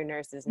one of your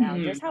nurses now,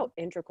 just how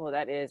integral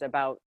that is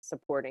about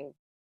supporting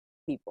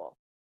people.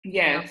 And how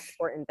Yes.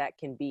 important that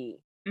can be.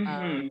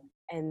 Mm-hmm.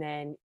 And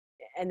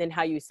then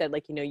how you said,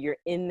 like, you're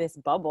in this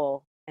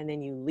bubble and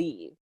then you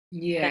leave.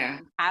 Yeah.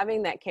 And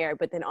having that care,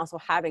 but then also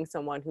having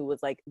someone who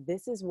was like,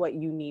 this is what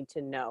you need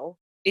to know.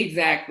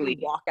 Exactly.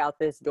 Walk out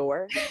this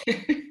door.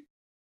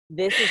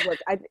 This is what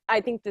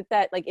I think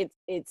that like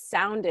it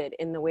sounded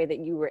in the way that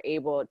you were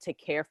able to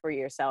care for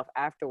yourself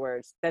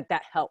afterwards, that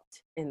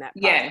helped in that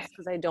process.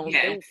 Because I don't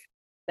think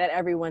that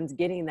everyone's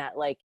getting that.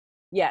 Like,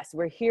 yes,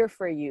 we're here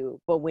for you,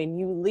 but when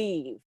you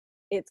leave,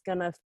 it's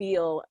gonna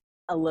feel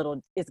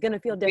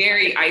different.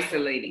 Very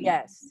isolating.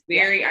 Yes.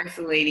 Very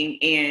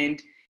isolating.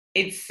 And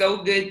it's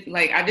so good.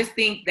 Like, I just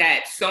think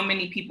that so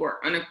many people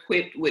are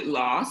unequipped with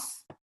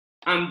loss.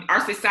 Our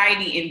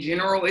society in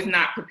general is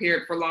not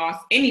prepared for loss,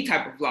 any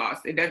type of loss.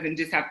 It doesn't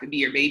just have to be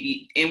your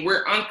baby. And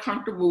we're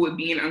uncomfortable with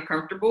being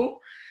uncomfortable.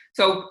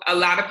 So a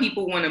lot of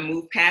people want to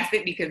move past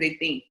it because they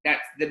think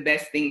that's the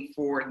best thing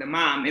for the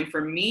mom. And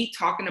for me,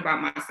 talking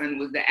about my son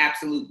was the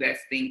absolute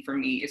best thing for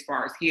me as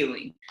far as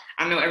healing.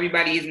 I know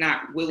everybody is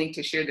not willing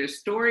to share their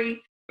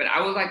story, but I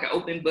was like an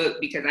open book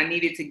because I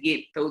needed to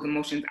get those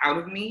emotions out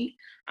of me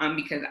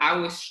because I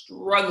was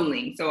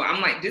struggling. So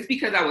I'm like, just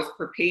because I was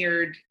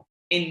prepared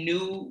and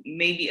knew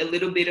maybe a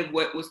little bit of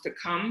what was to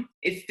come,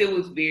 it still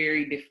was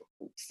very difficult.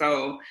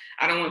 So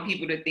I don't want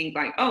people to think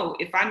like, oh,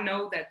 if I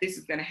know that this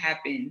is going to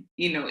happen,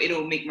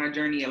 it'll make my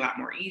journey a lot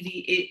more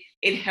easy.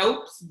 It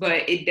helps,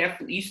 but it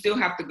definitely, you still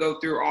have to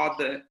go through all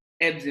the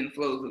ebbs and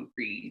flows of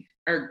grief,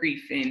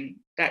 and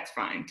that's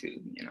fine too,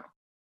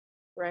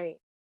 Right.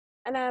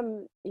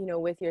 And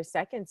with your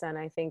second son,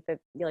 I think that,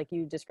 like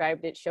you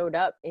described, it showed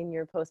up in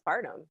your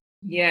postpartum.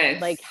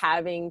 Yes. Like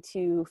having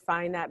to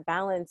find that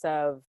balance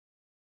of,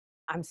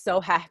 I'm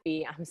so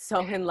happy, I'm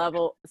so in love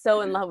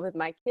with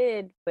my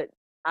kid, but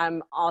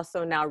I'm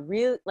also now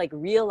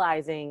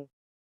realizing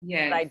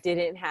that I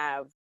didn't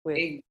have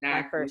with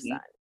my first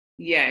son.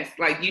 Yes,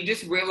 like you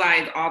just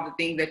realize all the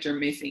things that you're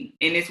missing.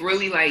 And it's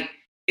really like,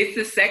 it's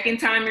the second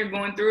time you're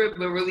going through it,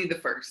 but really the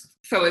first.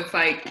 So it's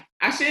like,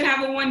 I should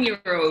have a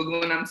 1-year-old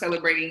when I'm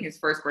celebrating his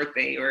first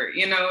birthday, or,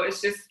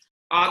 it's just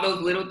all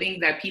those little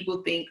things that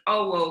people think,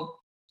 oh, well,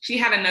 she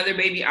had another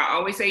baby. I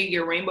always say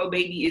your rainbow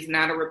baby is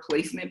not a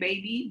replacement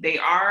baby. They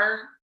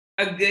are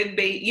a good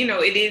baby.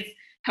 It is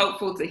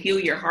helpful to heal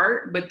your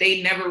heart, but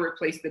they never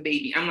replace the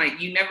baby. I'm like,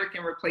 you never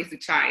can replace a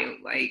child.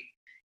 Like,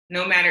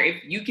 no matter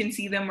if you can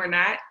see them or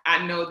not,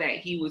 I know that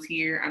he was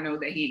here. I know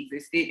that he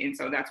existed. And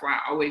so that's why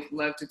I always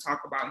love to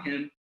talk about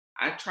him.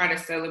 I try to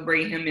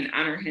celebrate him and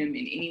honor him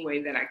in any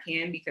way that I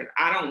can, because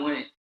I don't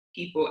want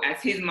people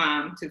as his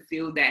mom to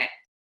feel that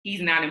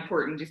he's not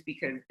important just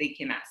because they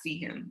cannot see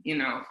him.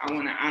 I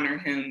want to honor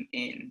him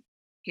in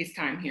his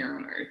time here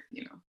on earth,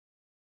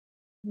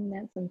 And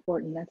that's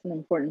important. That's an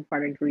important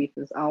part of grief,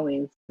 is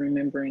always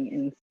remembering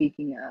and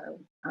speaking of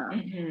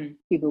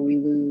people we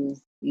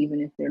lose,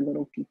 even if they're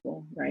little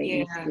people, right? Yeah.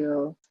 You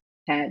still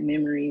had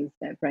memories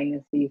that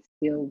pregnancy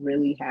still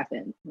really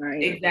happened,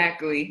 right?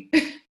 Exactly.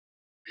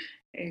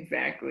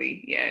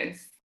 Exactly.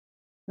 Yes.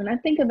 When I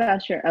think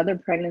about your other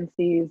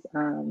pregnancies,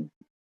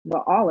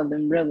 well, all of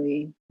them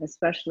really,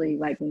 especially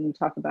like when you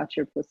talk about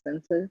your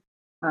placenta,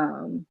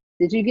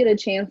 did you get a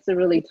chance to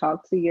really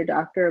talk to your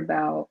doctor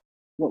about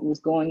what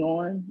was going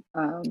on?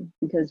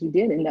 Because you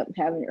did end up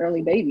having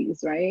early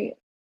babies, right?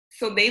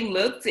 So they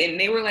looked and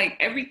they were like,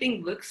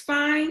 everything looks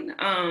fine.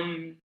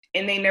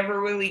 And they never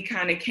really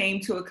kind of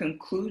came to a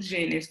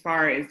conclusion as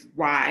far as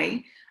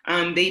why.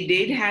 They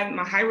did have,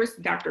 my high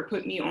risk doctor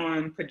put me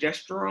on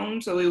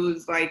progesterone. So it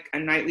was like a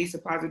nightly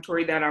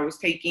suppository that I was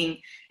taking,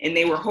 and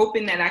they were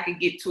hoping that I could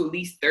get to at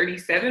least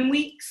 37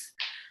 weeks.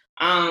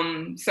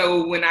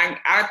 So when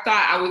I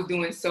thought I was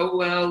doing so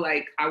well,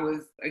 like I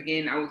was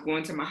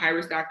going to my high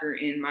risk doctor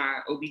and my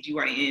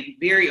OBGYN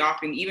very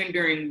often, even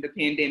during the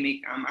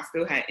pandemic. I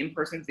still had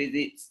in-person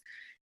visits.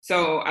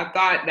 So I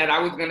thought that I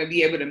was going to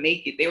be able to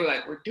make it. They were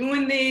like, we're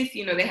doing this.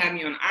 They had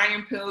me on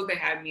iron pills. They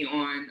had me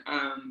on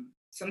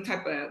some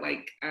type of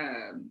like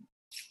an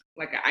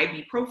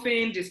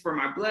ibuprofen just for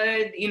my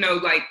blood.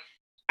 Like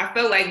I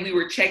felt like we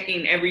were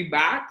checking every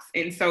box.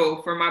 And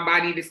so for my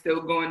body to still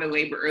go into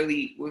labor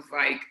early was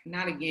like,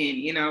 not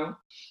again,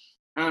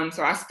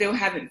 So I still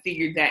haven't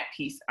figured that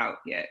piece out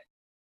yet.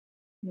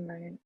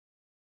 Right.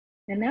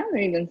 And now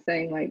they're even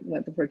saying like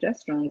what the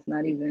progesterone is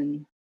not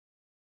even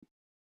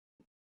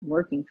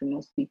working for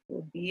most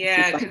people.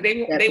 Yeah, because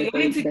they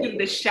wanted to give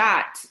the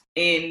shot,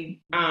 and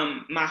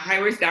my high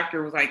risk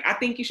doctor was like, I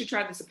think you should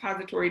try the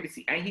suppository to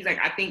see. And he's like,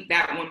 I think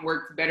that one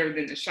works better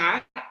than the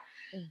shot.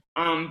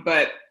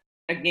 But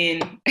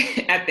again,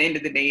 at the end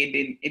of the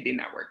day, it did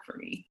not work for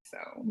me. So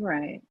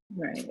right.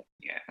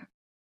 Yeah.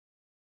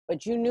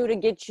 But you knew to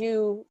get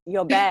you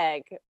your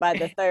bag by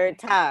the third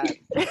time.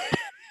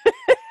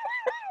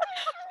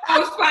 I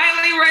was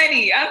finally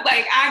ready. I was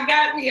like, I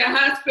got me a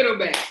hospital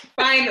bag.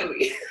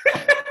 Finally.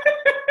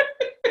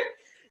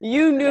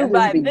 You knew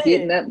by then.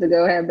 Getting up to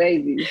go have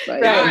babies.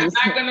 Like, right. I'm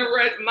not gonna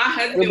rush. My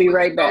husband be was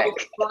right back.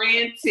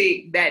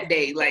 Frantic that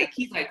day. Like,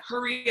 he's like,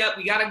 hurry up,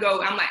 we gotta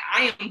go. I'm like,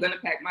 I am gonna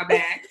pack my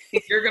bag.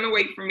 If you're gonna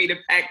wait for me to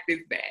pack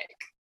this bag,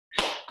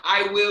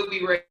 I will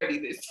be ready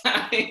this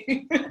time.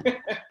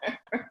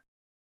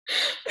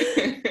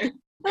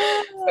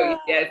 So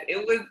yes,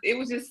 it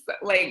was just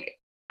like,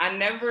 I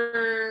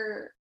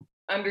never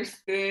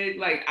understood.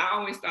 Like, I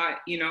always thought,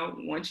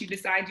 once you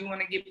decide you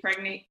want to get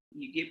pregnant,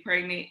 you get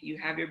pregnant, you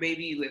have your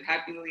baby, you live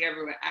happily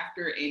ever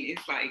after. And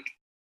it's like,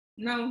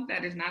 no,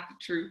 that is not the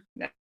truth.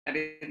 That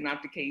is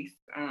not the case.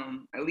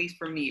 At least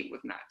for me, it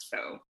was not.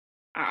 So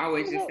I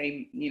always just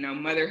say,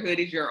 motherhood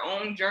is your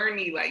own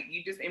journey. Like,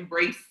 you just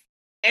embrace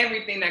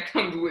everything that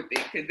comes with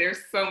it, because there's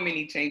so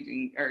many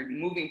changing or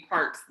moving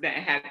parts that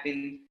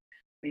happen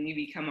when you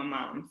become a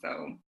mom.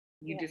 So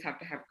you just have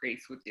to have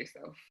grace with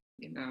yourself,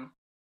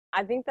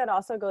 I think that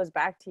also goes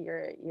back to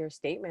your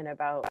statement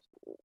about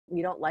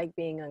we don't like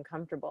being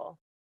uncomfortable,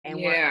 and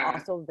we're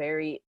also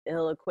very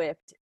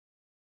ill-equipped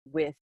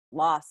with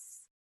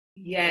loss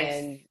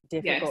and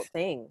difficult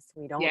things.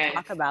 We don't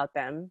talk about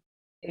them.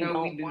 We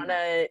don't want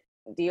to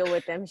deal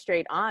with them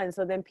straight on,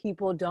 so then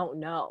people don't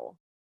know.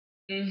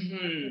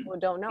 People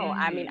don't know.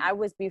 I mean, I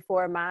was,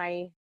 before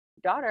my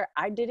daughter,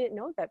 I didn't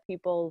know that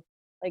people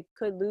like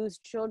could lose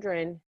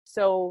children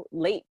so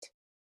late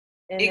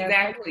in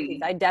their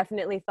pregnancies. I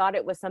definitely thought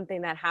it was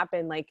something that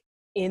happened like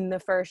in the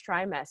first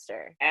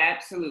trimester.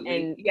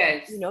 Absolutely.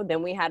 And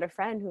then we had a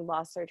friend who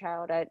lost her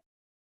child at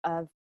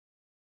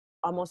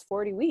almost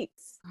 40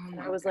 weeks. And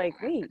I was like,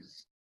 wait,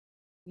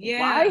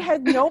 why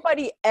has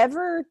nobody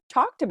ever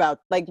talked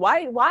about, like,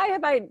 why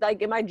have I,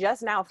 like, am I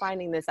just now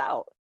finding this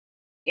out?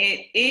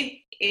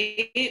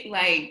 It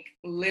like,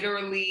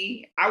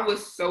 literally, I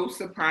was so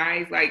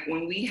surprised. Like,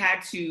 when we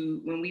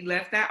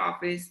left that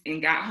office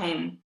and got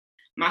home,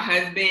 my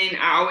husband,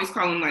 I always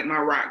call him like my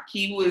rock.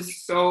 He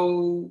was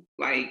so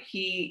like,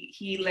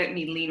 he let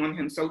me lean on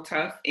him so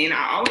tough. And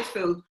I always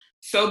feel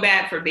so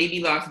bad for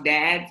baby loss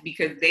dads,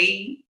 because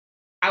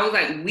I was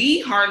like,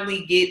 we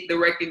hardly get the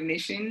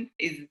recognition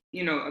as,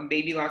 a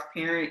baby loss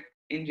parent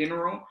in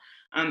general.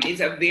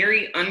 It's a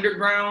very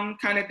underground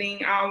kind of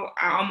thing. I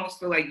almost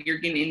feel like you're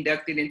getting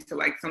inducted into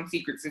like some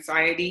secret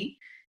society,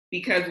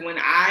 because when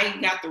I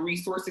got the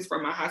resources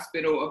from my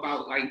hospital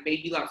about like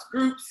baby loss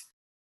groups,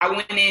 I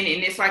went in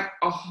and it's like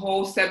a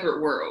whole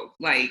separate world.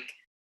 Like,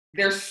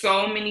 there's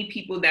so many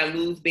people that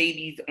lose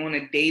babies on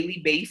a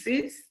daily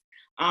basis.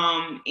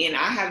 And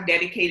I have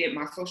dedicated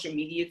my social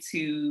media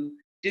to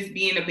just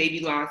being a baby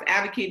loss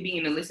advocate,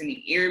 being a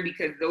listening ear,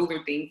 because those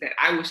are things that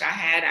I wish I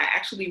had. I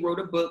actually wrote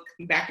a book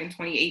back in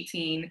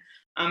 2018.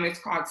 It's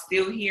called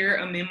Still Here,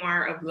 a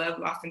memoir of love,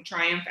 loss, and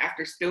triumph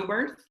after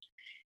stillbirth.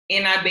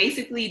 And I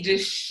basically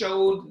just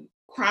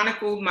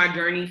chronicled my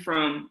journey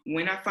from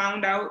when I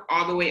found out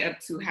all the way up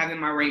to having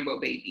my rainbow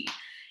baby.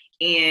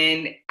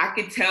 And I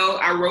could tell,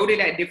 I wrote it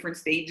at different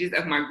stages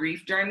of my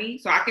grief journey.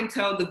 So I can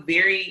tell the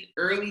very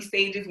early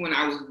stages when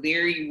I was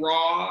very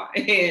raw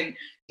and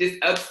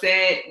just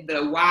upset,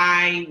 the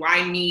why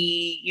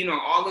me,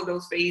 all of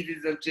those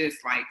phases of just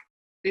like,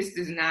 this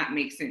does not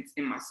make sense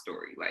in my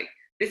story. Like,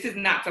 this is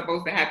not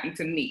supposed to happen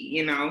to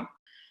me,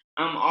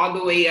 all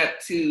the way up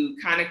to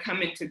kind of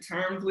coming to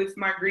terms with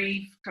my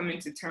grief, coming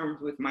to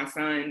terms with my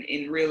son,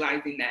 and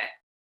realizing that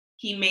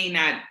I may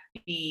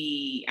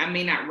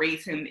not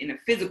raise him in a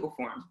physical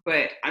form,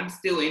 but I'm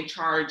still in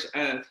charge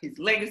of his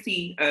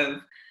legacy,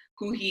 of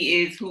who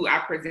he is, who I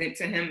present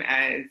to him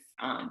as,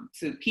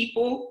 to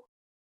people,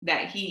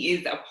 that he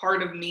is a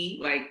part of me.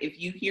 Like, if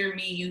you hear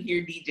me, you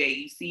hear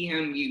DJ, you see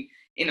him,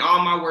 in all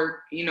my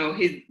work,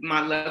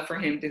 my love for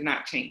him does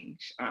not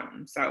change.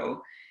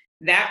 So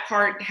that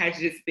part has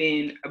just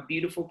been a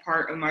beautiful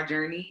part of my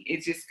journey.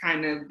 It's just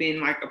kind of been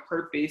like a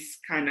purpose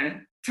kind of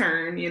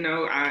turn,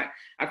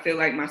 I feel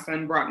like my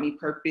son brought me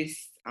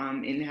purpose,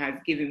 and has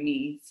given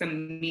me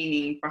some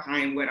meaning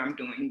behind what I'm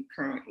doing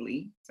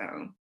currently.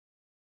 So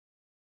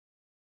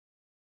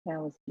that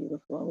was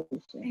beautiful.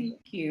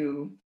 Thank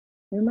you.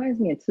 It reminds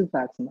me of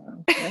Tupac's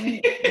mom,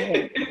 right?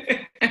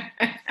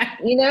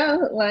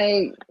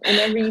 Like,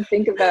 whenever you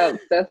think about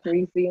stuff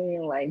recently,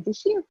 and like, did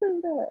she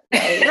approve that?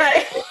 Like,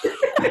 right.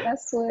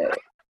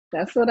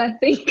 That's what I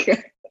think.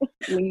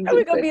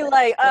 We're gonna be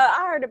like,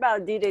 I heard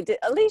about DJ.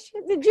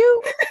 Alishia, did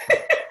you?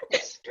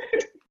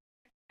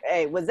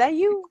 Hey, was that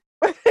you?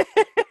 Just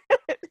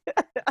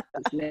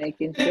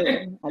making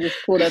sure. I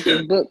just pulled up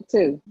his book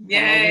too.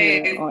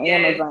 On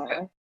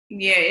Amazon.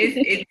 Yeah,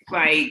 it's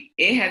like,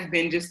 it has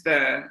been just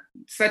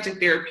such a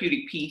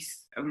therapeutic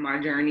piece of my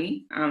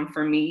journey,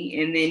 for me.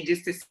 And then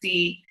just to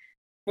see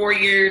 4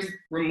 years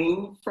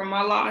removed from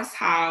my loss,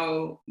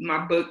 how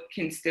my book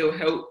can still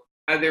help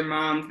other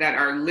moms that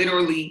are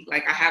literally,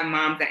 like, I have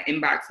moms that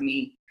inbox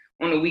me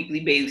on a weekly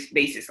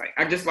basis. Like,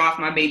 I just lost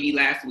my baby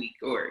last week,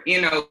 or,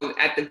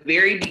 at the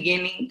very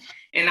beginning,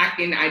 and I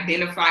can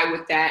identify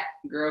with that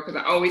girl. Cause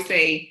I always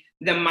say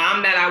the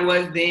mom that I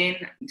was then,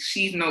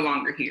 she's no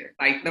longer here.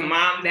 Like the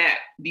mom that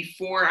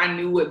before I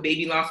knew what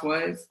baby loss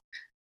was,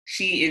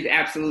 she is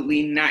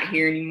absolutely not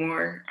here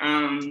anymore.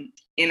 And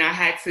I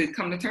had to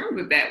come to terms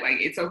with that.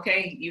 Like, it's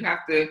okay. You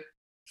have to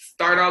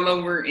start all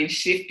over and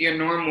shift your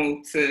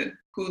normal to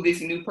who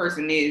this new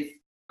person is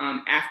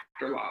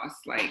after loss.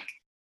 Like,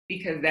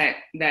 because that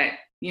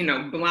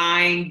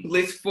blind,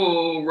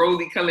 blissful,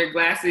 rosy colored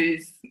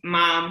glasses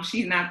mom,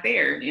 she's not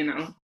there,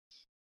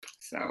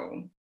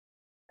 So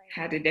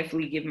had to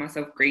definitely give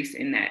myself grace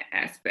in that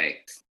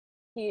aspect.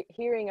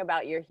 Hearing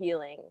about your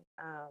healing,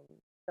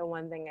 the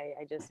one thing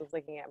I just was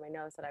looking at my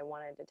notes that I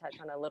wanted to touch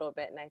on a little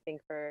bit, and I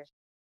think for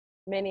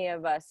many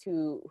of us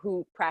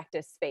who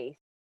practice faith,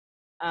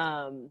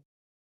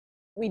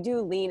 we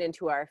do lean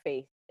into our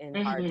faith in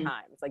hard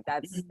times. Like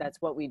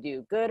that's what we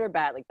do, good or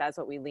bad. Like that's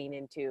what we lean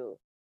into.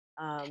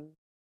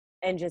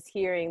 And just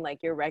hearing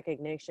like your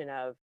recognition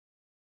of,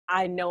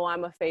 I know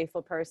I'm a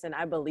faithful person.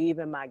 I believe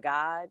in my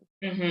God.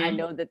 I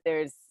know that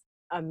there's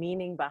a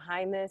meaning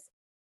behind this,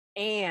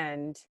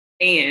 and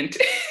and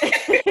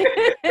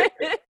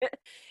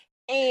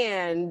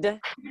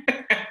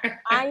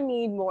I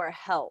need more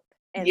help,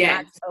 and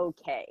that's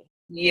okay.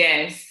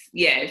 Yes.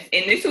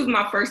 And this was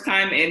my first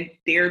time in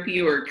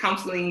therapy or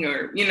counseling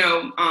or,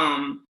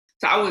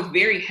 so I was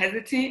very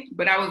hesitant,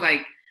 but I was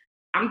like,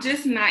 I'm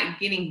just not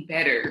getting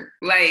better.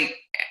 Like,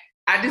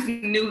 I just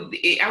knew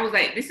I was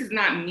like, this is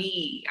not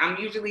me. I'm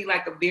usually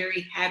like a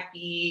very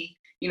happy,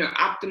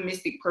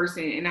 optimistic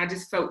person. And I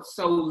just felt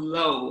so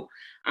low.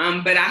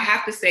 But I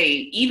have to say,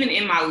 even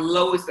in my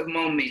lowest of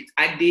moments,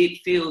 I did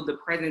feel the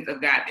presence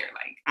of God there.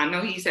 Like, I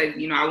know he said,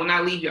 I will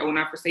not leave you. I will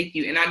not forsake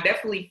you. And I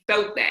definitely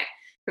felt that.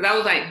 Because I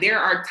was like, there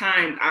are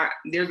times,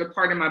 there's a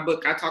part in my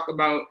book I talk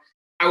about,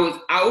 I was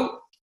out.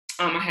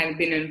 I had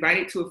been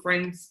invited to a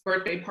friend's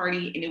birthday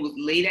party, and it was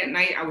late at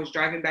night. I was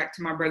driving back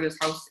to my brother's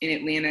house in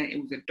Atlanta.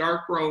 It was a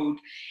dark road,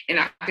 and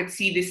I could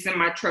see this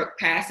semi-truck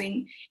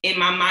passing, and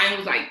my mind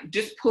was like,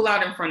 just pull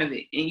out in front of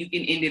it, and you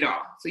can end it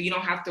all. So you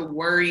don't have to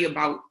worry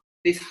about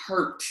this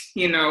hurt,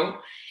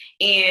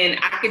 And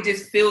I could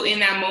just feel in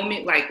that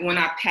moment, like when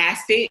I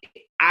passed it,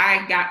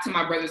 I got to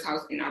my brother's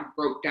house, and I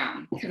broke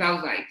down. Because I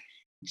was like,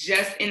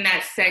 just in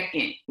that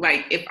second,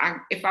 like if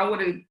I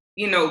would have,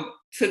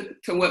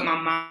 took to what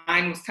my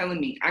mind was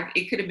telling me,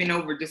 it could have been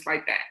over just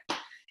like that.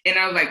 And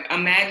I was like,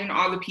 imagine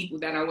all the people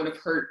that I would have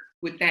hurt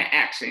with that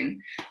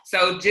action.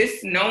 So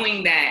just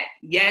knowing that,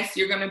 yes,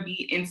 you're going to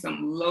be in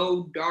some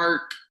low,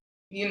 dark,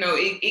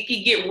 it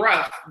could get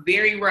rough,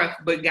 very rough,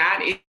 but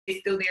God is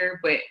still there.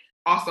 But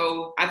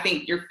also, I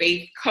think your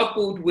faith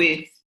coupled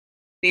with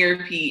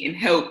therapy and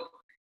help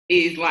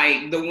is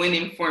like the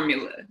winning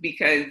formula,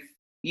 because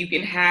you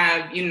can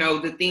have,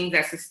 the things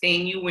that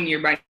sustain you when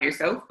you're by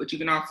yourself, but you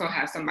can also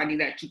have somebody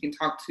that you can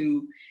talk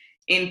to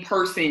in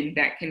person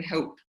that can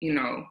help, in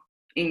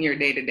your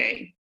day to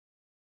day.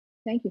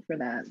 Thank you for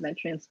that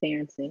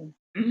transparency,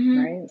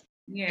 right?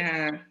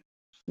 Yeah.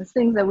 There's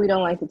things that we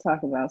don't like to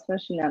talk about,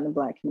 especially not in the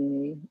Black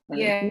community.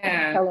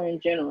 Color in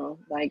general,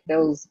 like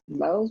those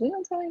lows, we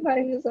don't tell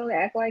anybody we just don't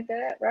act like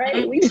that,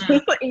 right? We just,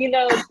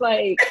 it's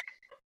like,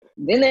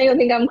 then they don't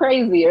think I'm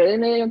crazy, or then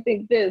they don't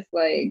think this,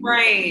 like,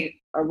 right,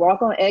 or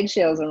walk on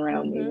eggshells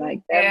around me,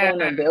 like that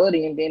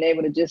vulnerability and being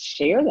able to just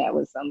share that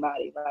with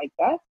somebody, like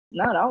that's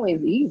not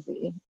always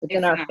easy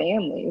within our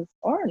families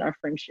or in our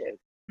friendships.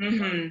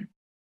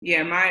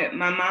 Yeah, my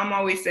mom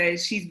always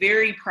says she's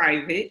very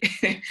private.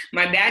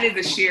 My dad is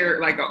a share,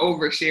 like an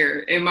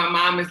overshare, and my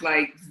mom is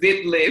like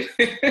zip lip.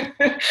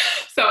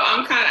 So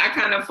I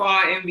kind of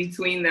fall in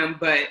between them.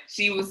 But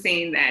she was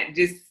saying that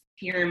just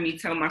hearing me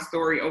tell my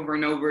story over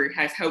and over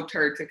has helped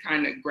her to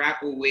kind of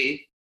grapple with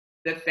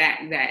the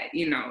fact that,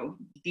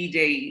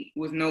 DJ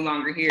was no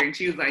longer here. And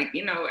she was like,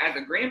 as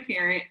a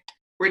grandparent,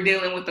 we're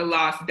dealing with the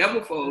loss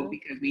doublefold,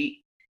 because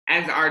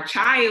as our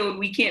child,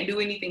 we can't do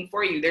anything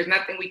for you. There's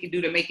nothing we can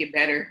do to make it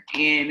better.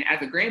 And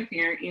as a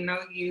grandparent,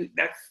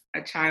 that's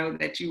a child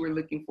that you were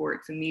looking forward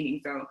to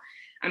meeting. So,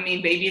 I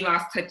mean, baby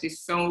loss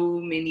touches so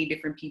many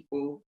different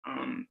people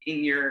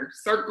in your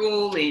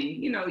circle, and,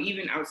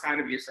 even outside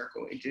of your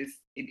circle. It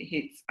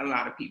hits a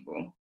lot of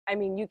people. I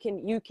mean, you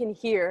can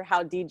hear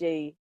how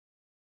DJ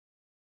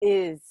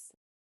is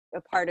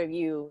a part of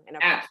you and a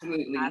part of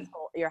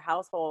your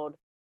household.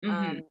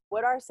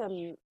 What are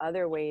some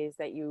other ways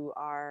that you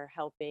are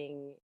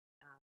helping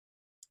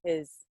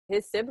his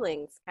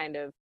siblings kind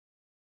of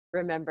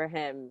remember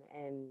him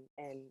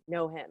and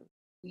know him?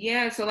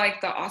 Yeah, so like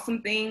the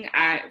awesome thing,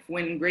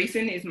 when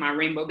Grayson is my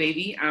rainbow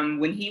baby,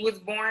 when he was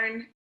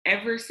born,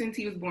 ever since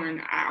he was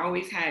born, I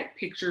always had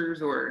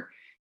pictures or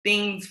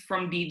things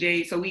from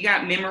DJ. So we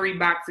got a memory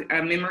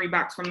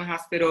box from the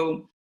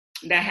hospital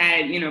that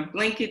had,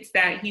 blankets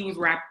that he was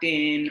wrapped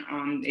in.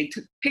 They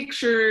took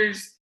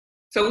pictures.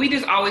 So we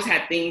just always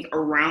had things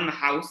around the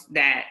house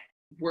that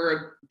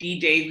were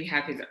DJs. We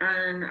have his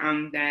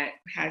urn that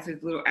has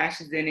his little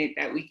ashes in it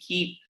that we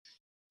keep.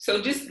 So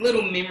just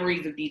little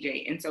memories of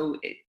DJ. And so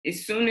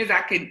as soon as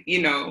I could,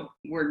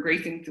 where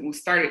Grayson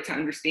started to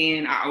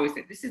understand, I always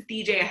said, this is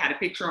DJ. I had a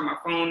picture on my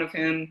phone of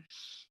him.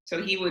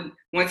 So he would,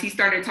 once he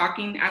started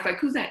talking, I was like,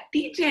 who's that?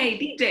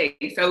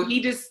 DJ. So he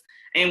just,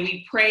 and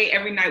we pray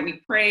every night.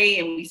 We pray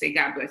and we say,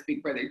 God bless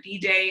big brother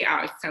DJ. I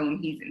always tell him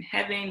he's in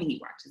heaven.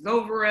 He watches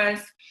over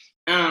us.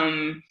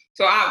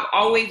 So I've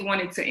always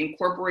wanted to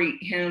incorporate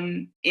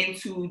him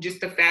into just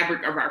the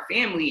fabric of our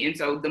family. And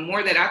so the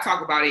more that I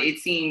talk about it, it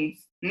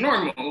seems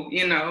normal,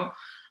 you know?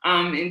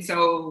 And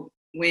so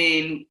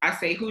when I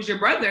say, who's your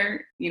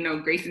brother? You know,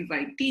 Grayson's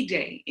like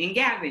DJ and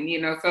Gavin,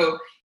 you know, so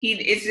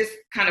it's just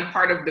kind of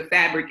part of the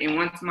fabric. And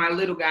once my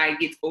little guy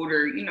gets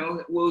older, you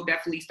know, we'll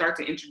definitely start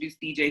to introduce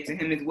DJ to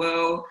him as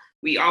well.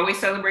 We always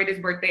celebrate his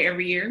birthday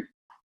every year.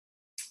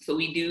 So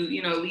we do,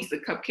 you know, at least a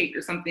cupcake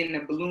or something,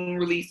 a balloon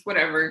release,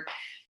 whatever,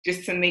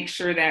 just to make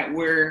sure that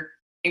we're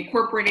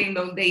incorporating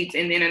those dates.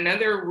 And then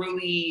another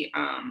really,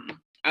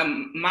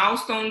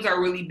 milestones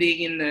are really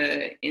big in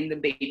the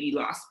baby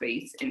loss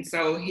space. And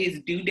so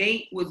his due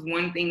date was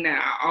one thing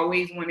that I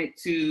always wanted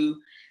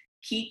to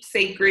keep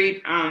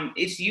sacred.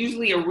 It's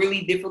usually a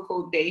really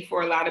difficult day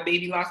for a lot of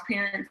baby loss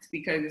parents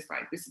because it's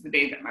like, this is the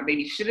day that my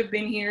baby should have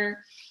been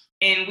here.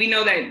 And we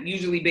know that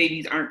usually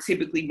babies aren't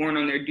typically born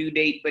on their due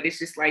date, but it's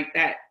just like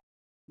that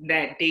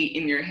date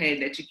in your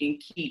head that you can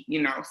keep,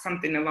 you know,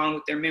 something along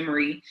with their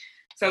memory.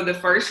 So the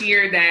first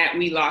year that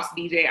we lost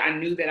DJ, I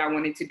knew that I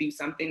wanted to do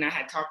something. I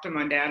had talked to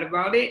my dad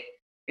about it.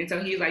 And so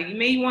he's like, you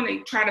may want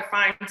to try to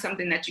find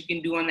something that you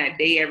can do on that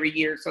day every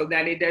year so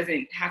that it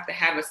doesn't have to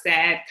have a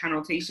sad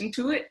connotation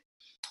to it.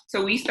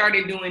 So we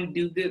started doing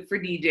Do Good for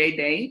DJ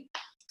Day.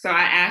 So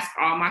I asked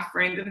all my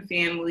friends and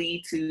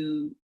family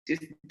to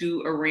just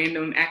do a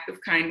random act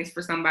of kindness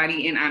for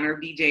somebody in honor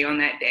of DJ on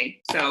that day.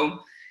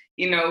 So,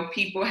 you know,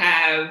 people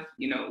have,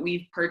 you know,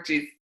 we've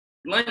purchased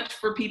lunch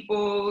for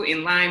people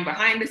in line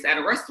behind us at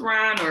a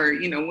restaurant, or,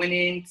 you know, went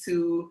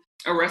into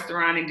a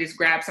restaurant and just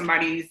grabbed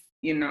somebody's,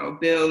 you know,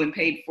 bill and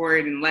paid for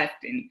it and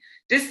left, and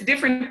just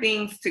different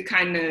things to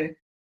kind of,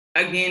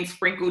 again,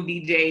 sprinkle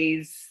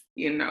DJ's,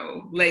 you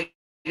know,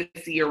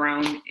 legacy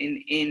around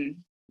in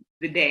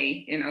the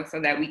day, you know, so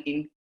that we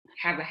can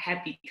have a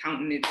happy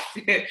countenance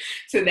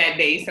to that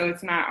day. So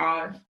it's not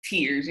all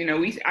tears, you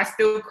know, I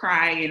still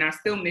cry and I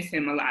still miss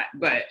him a lot,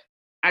 but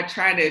I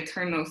try to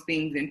turn those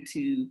things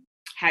into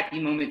happy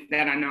moments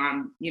that I know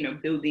I'm, you know,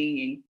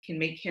 building and can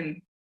make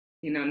him,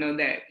 you know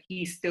that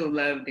he's still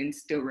loved and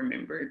still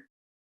remembered.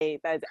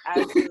 That's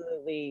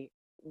absolutely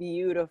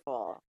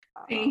beautiful.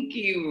 Thank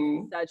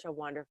you. Such a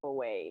wonderful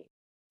way.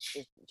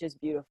 It's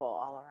just beautiful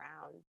all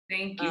around.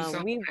 Thank you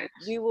so much.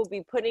 We will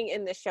be putting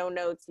in the show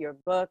notes your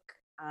book,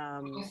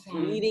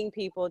 awesome. Leading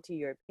people to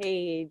your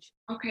page,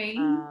 okay,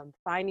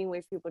 finding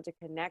ways for people to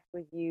connect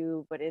with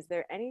you. But is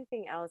there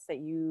anything else that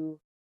you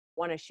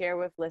want to share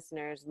with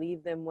listeners,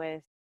 leave them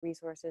with,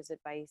 resources,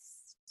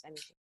 advice,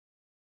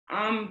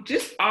 anything?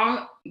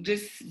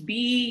 Just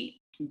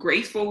be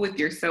graceful with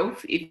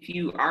yourself if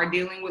you are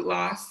dealing with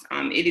loss.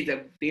 It is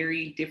a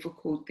very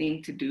difficult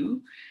thing to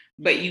do,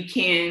 but you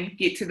can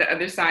get to the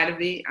other side of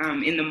it.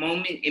 In the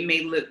moment, it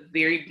may look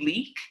very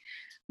bleak,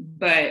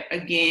 but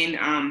again,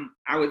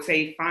 I would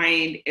say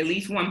find at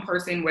least one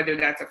person, whether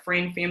that's a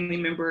friend, family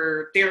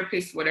member,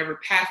 therapist, whatever,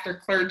 pastor,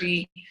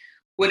 clergy,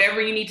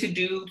 whatever you need to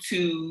do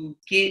to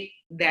get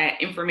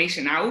that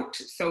information out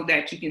so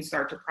that you can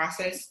start to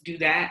process, do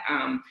that.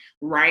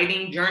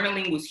 Writing,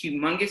 journaling was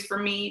humongous for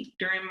me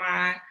during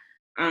my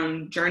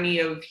journey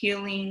of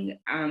healing.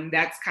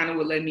 That's kind of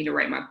what led me to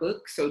write my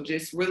book. So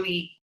just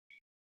really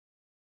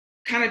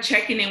kind of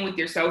checking in with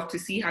yourself to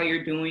see how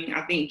you're doing.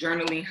 I think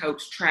journaling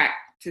helps track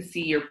to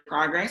see your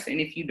progress.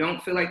 And if you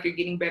don't feel like you're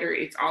getting better,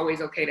 it's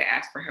always okay to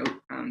ask for help.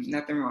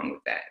 Nothing wrong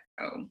with that.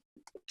 So.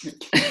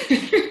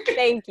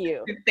 Thank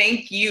you.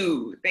 Thank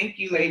you,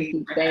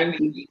 ladies.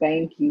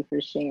 Thank you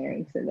for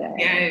sharing today.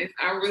 Yes,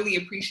 I really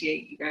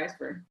appreciate you guys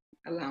for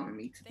allowing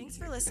me to. Thanks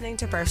for listening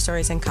to Birth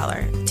Stories in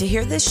Color. To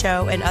hear this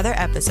show and other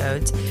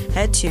episodes,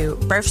 head to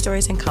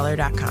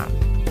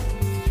birthstoriesincolor.com.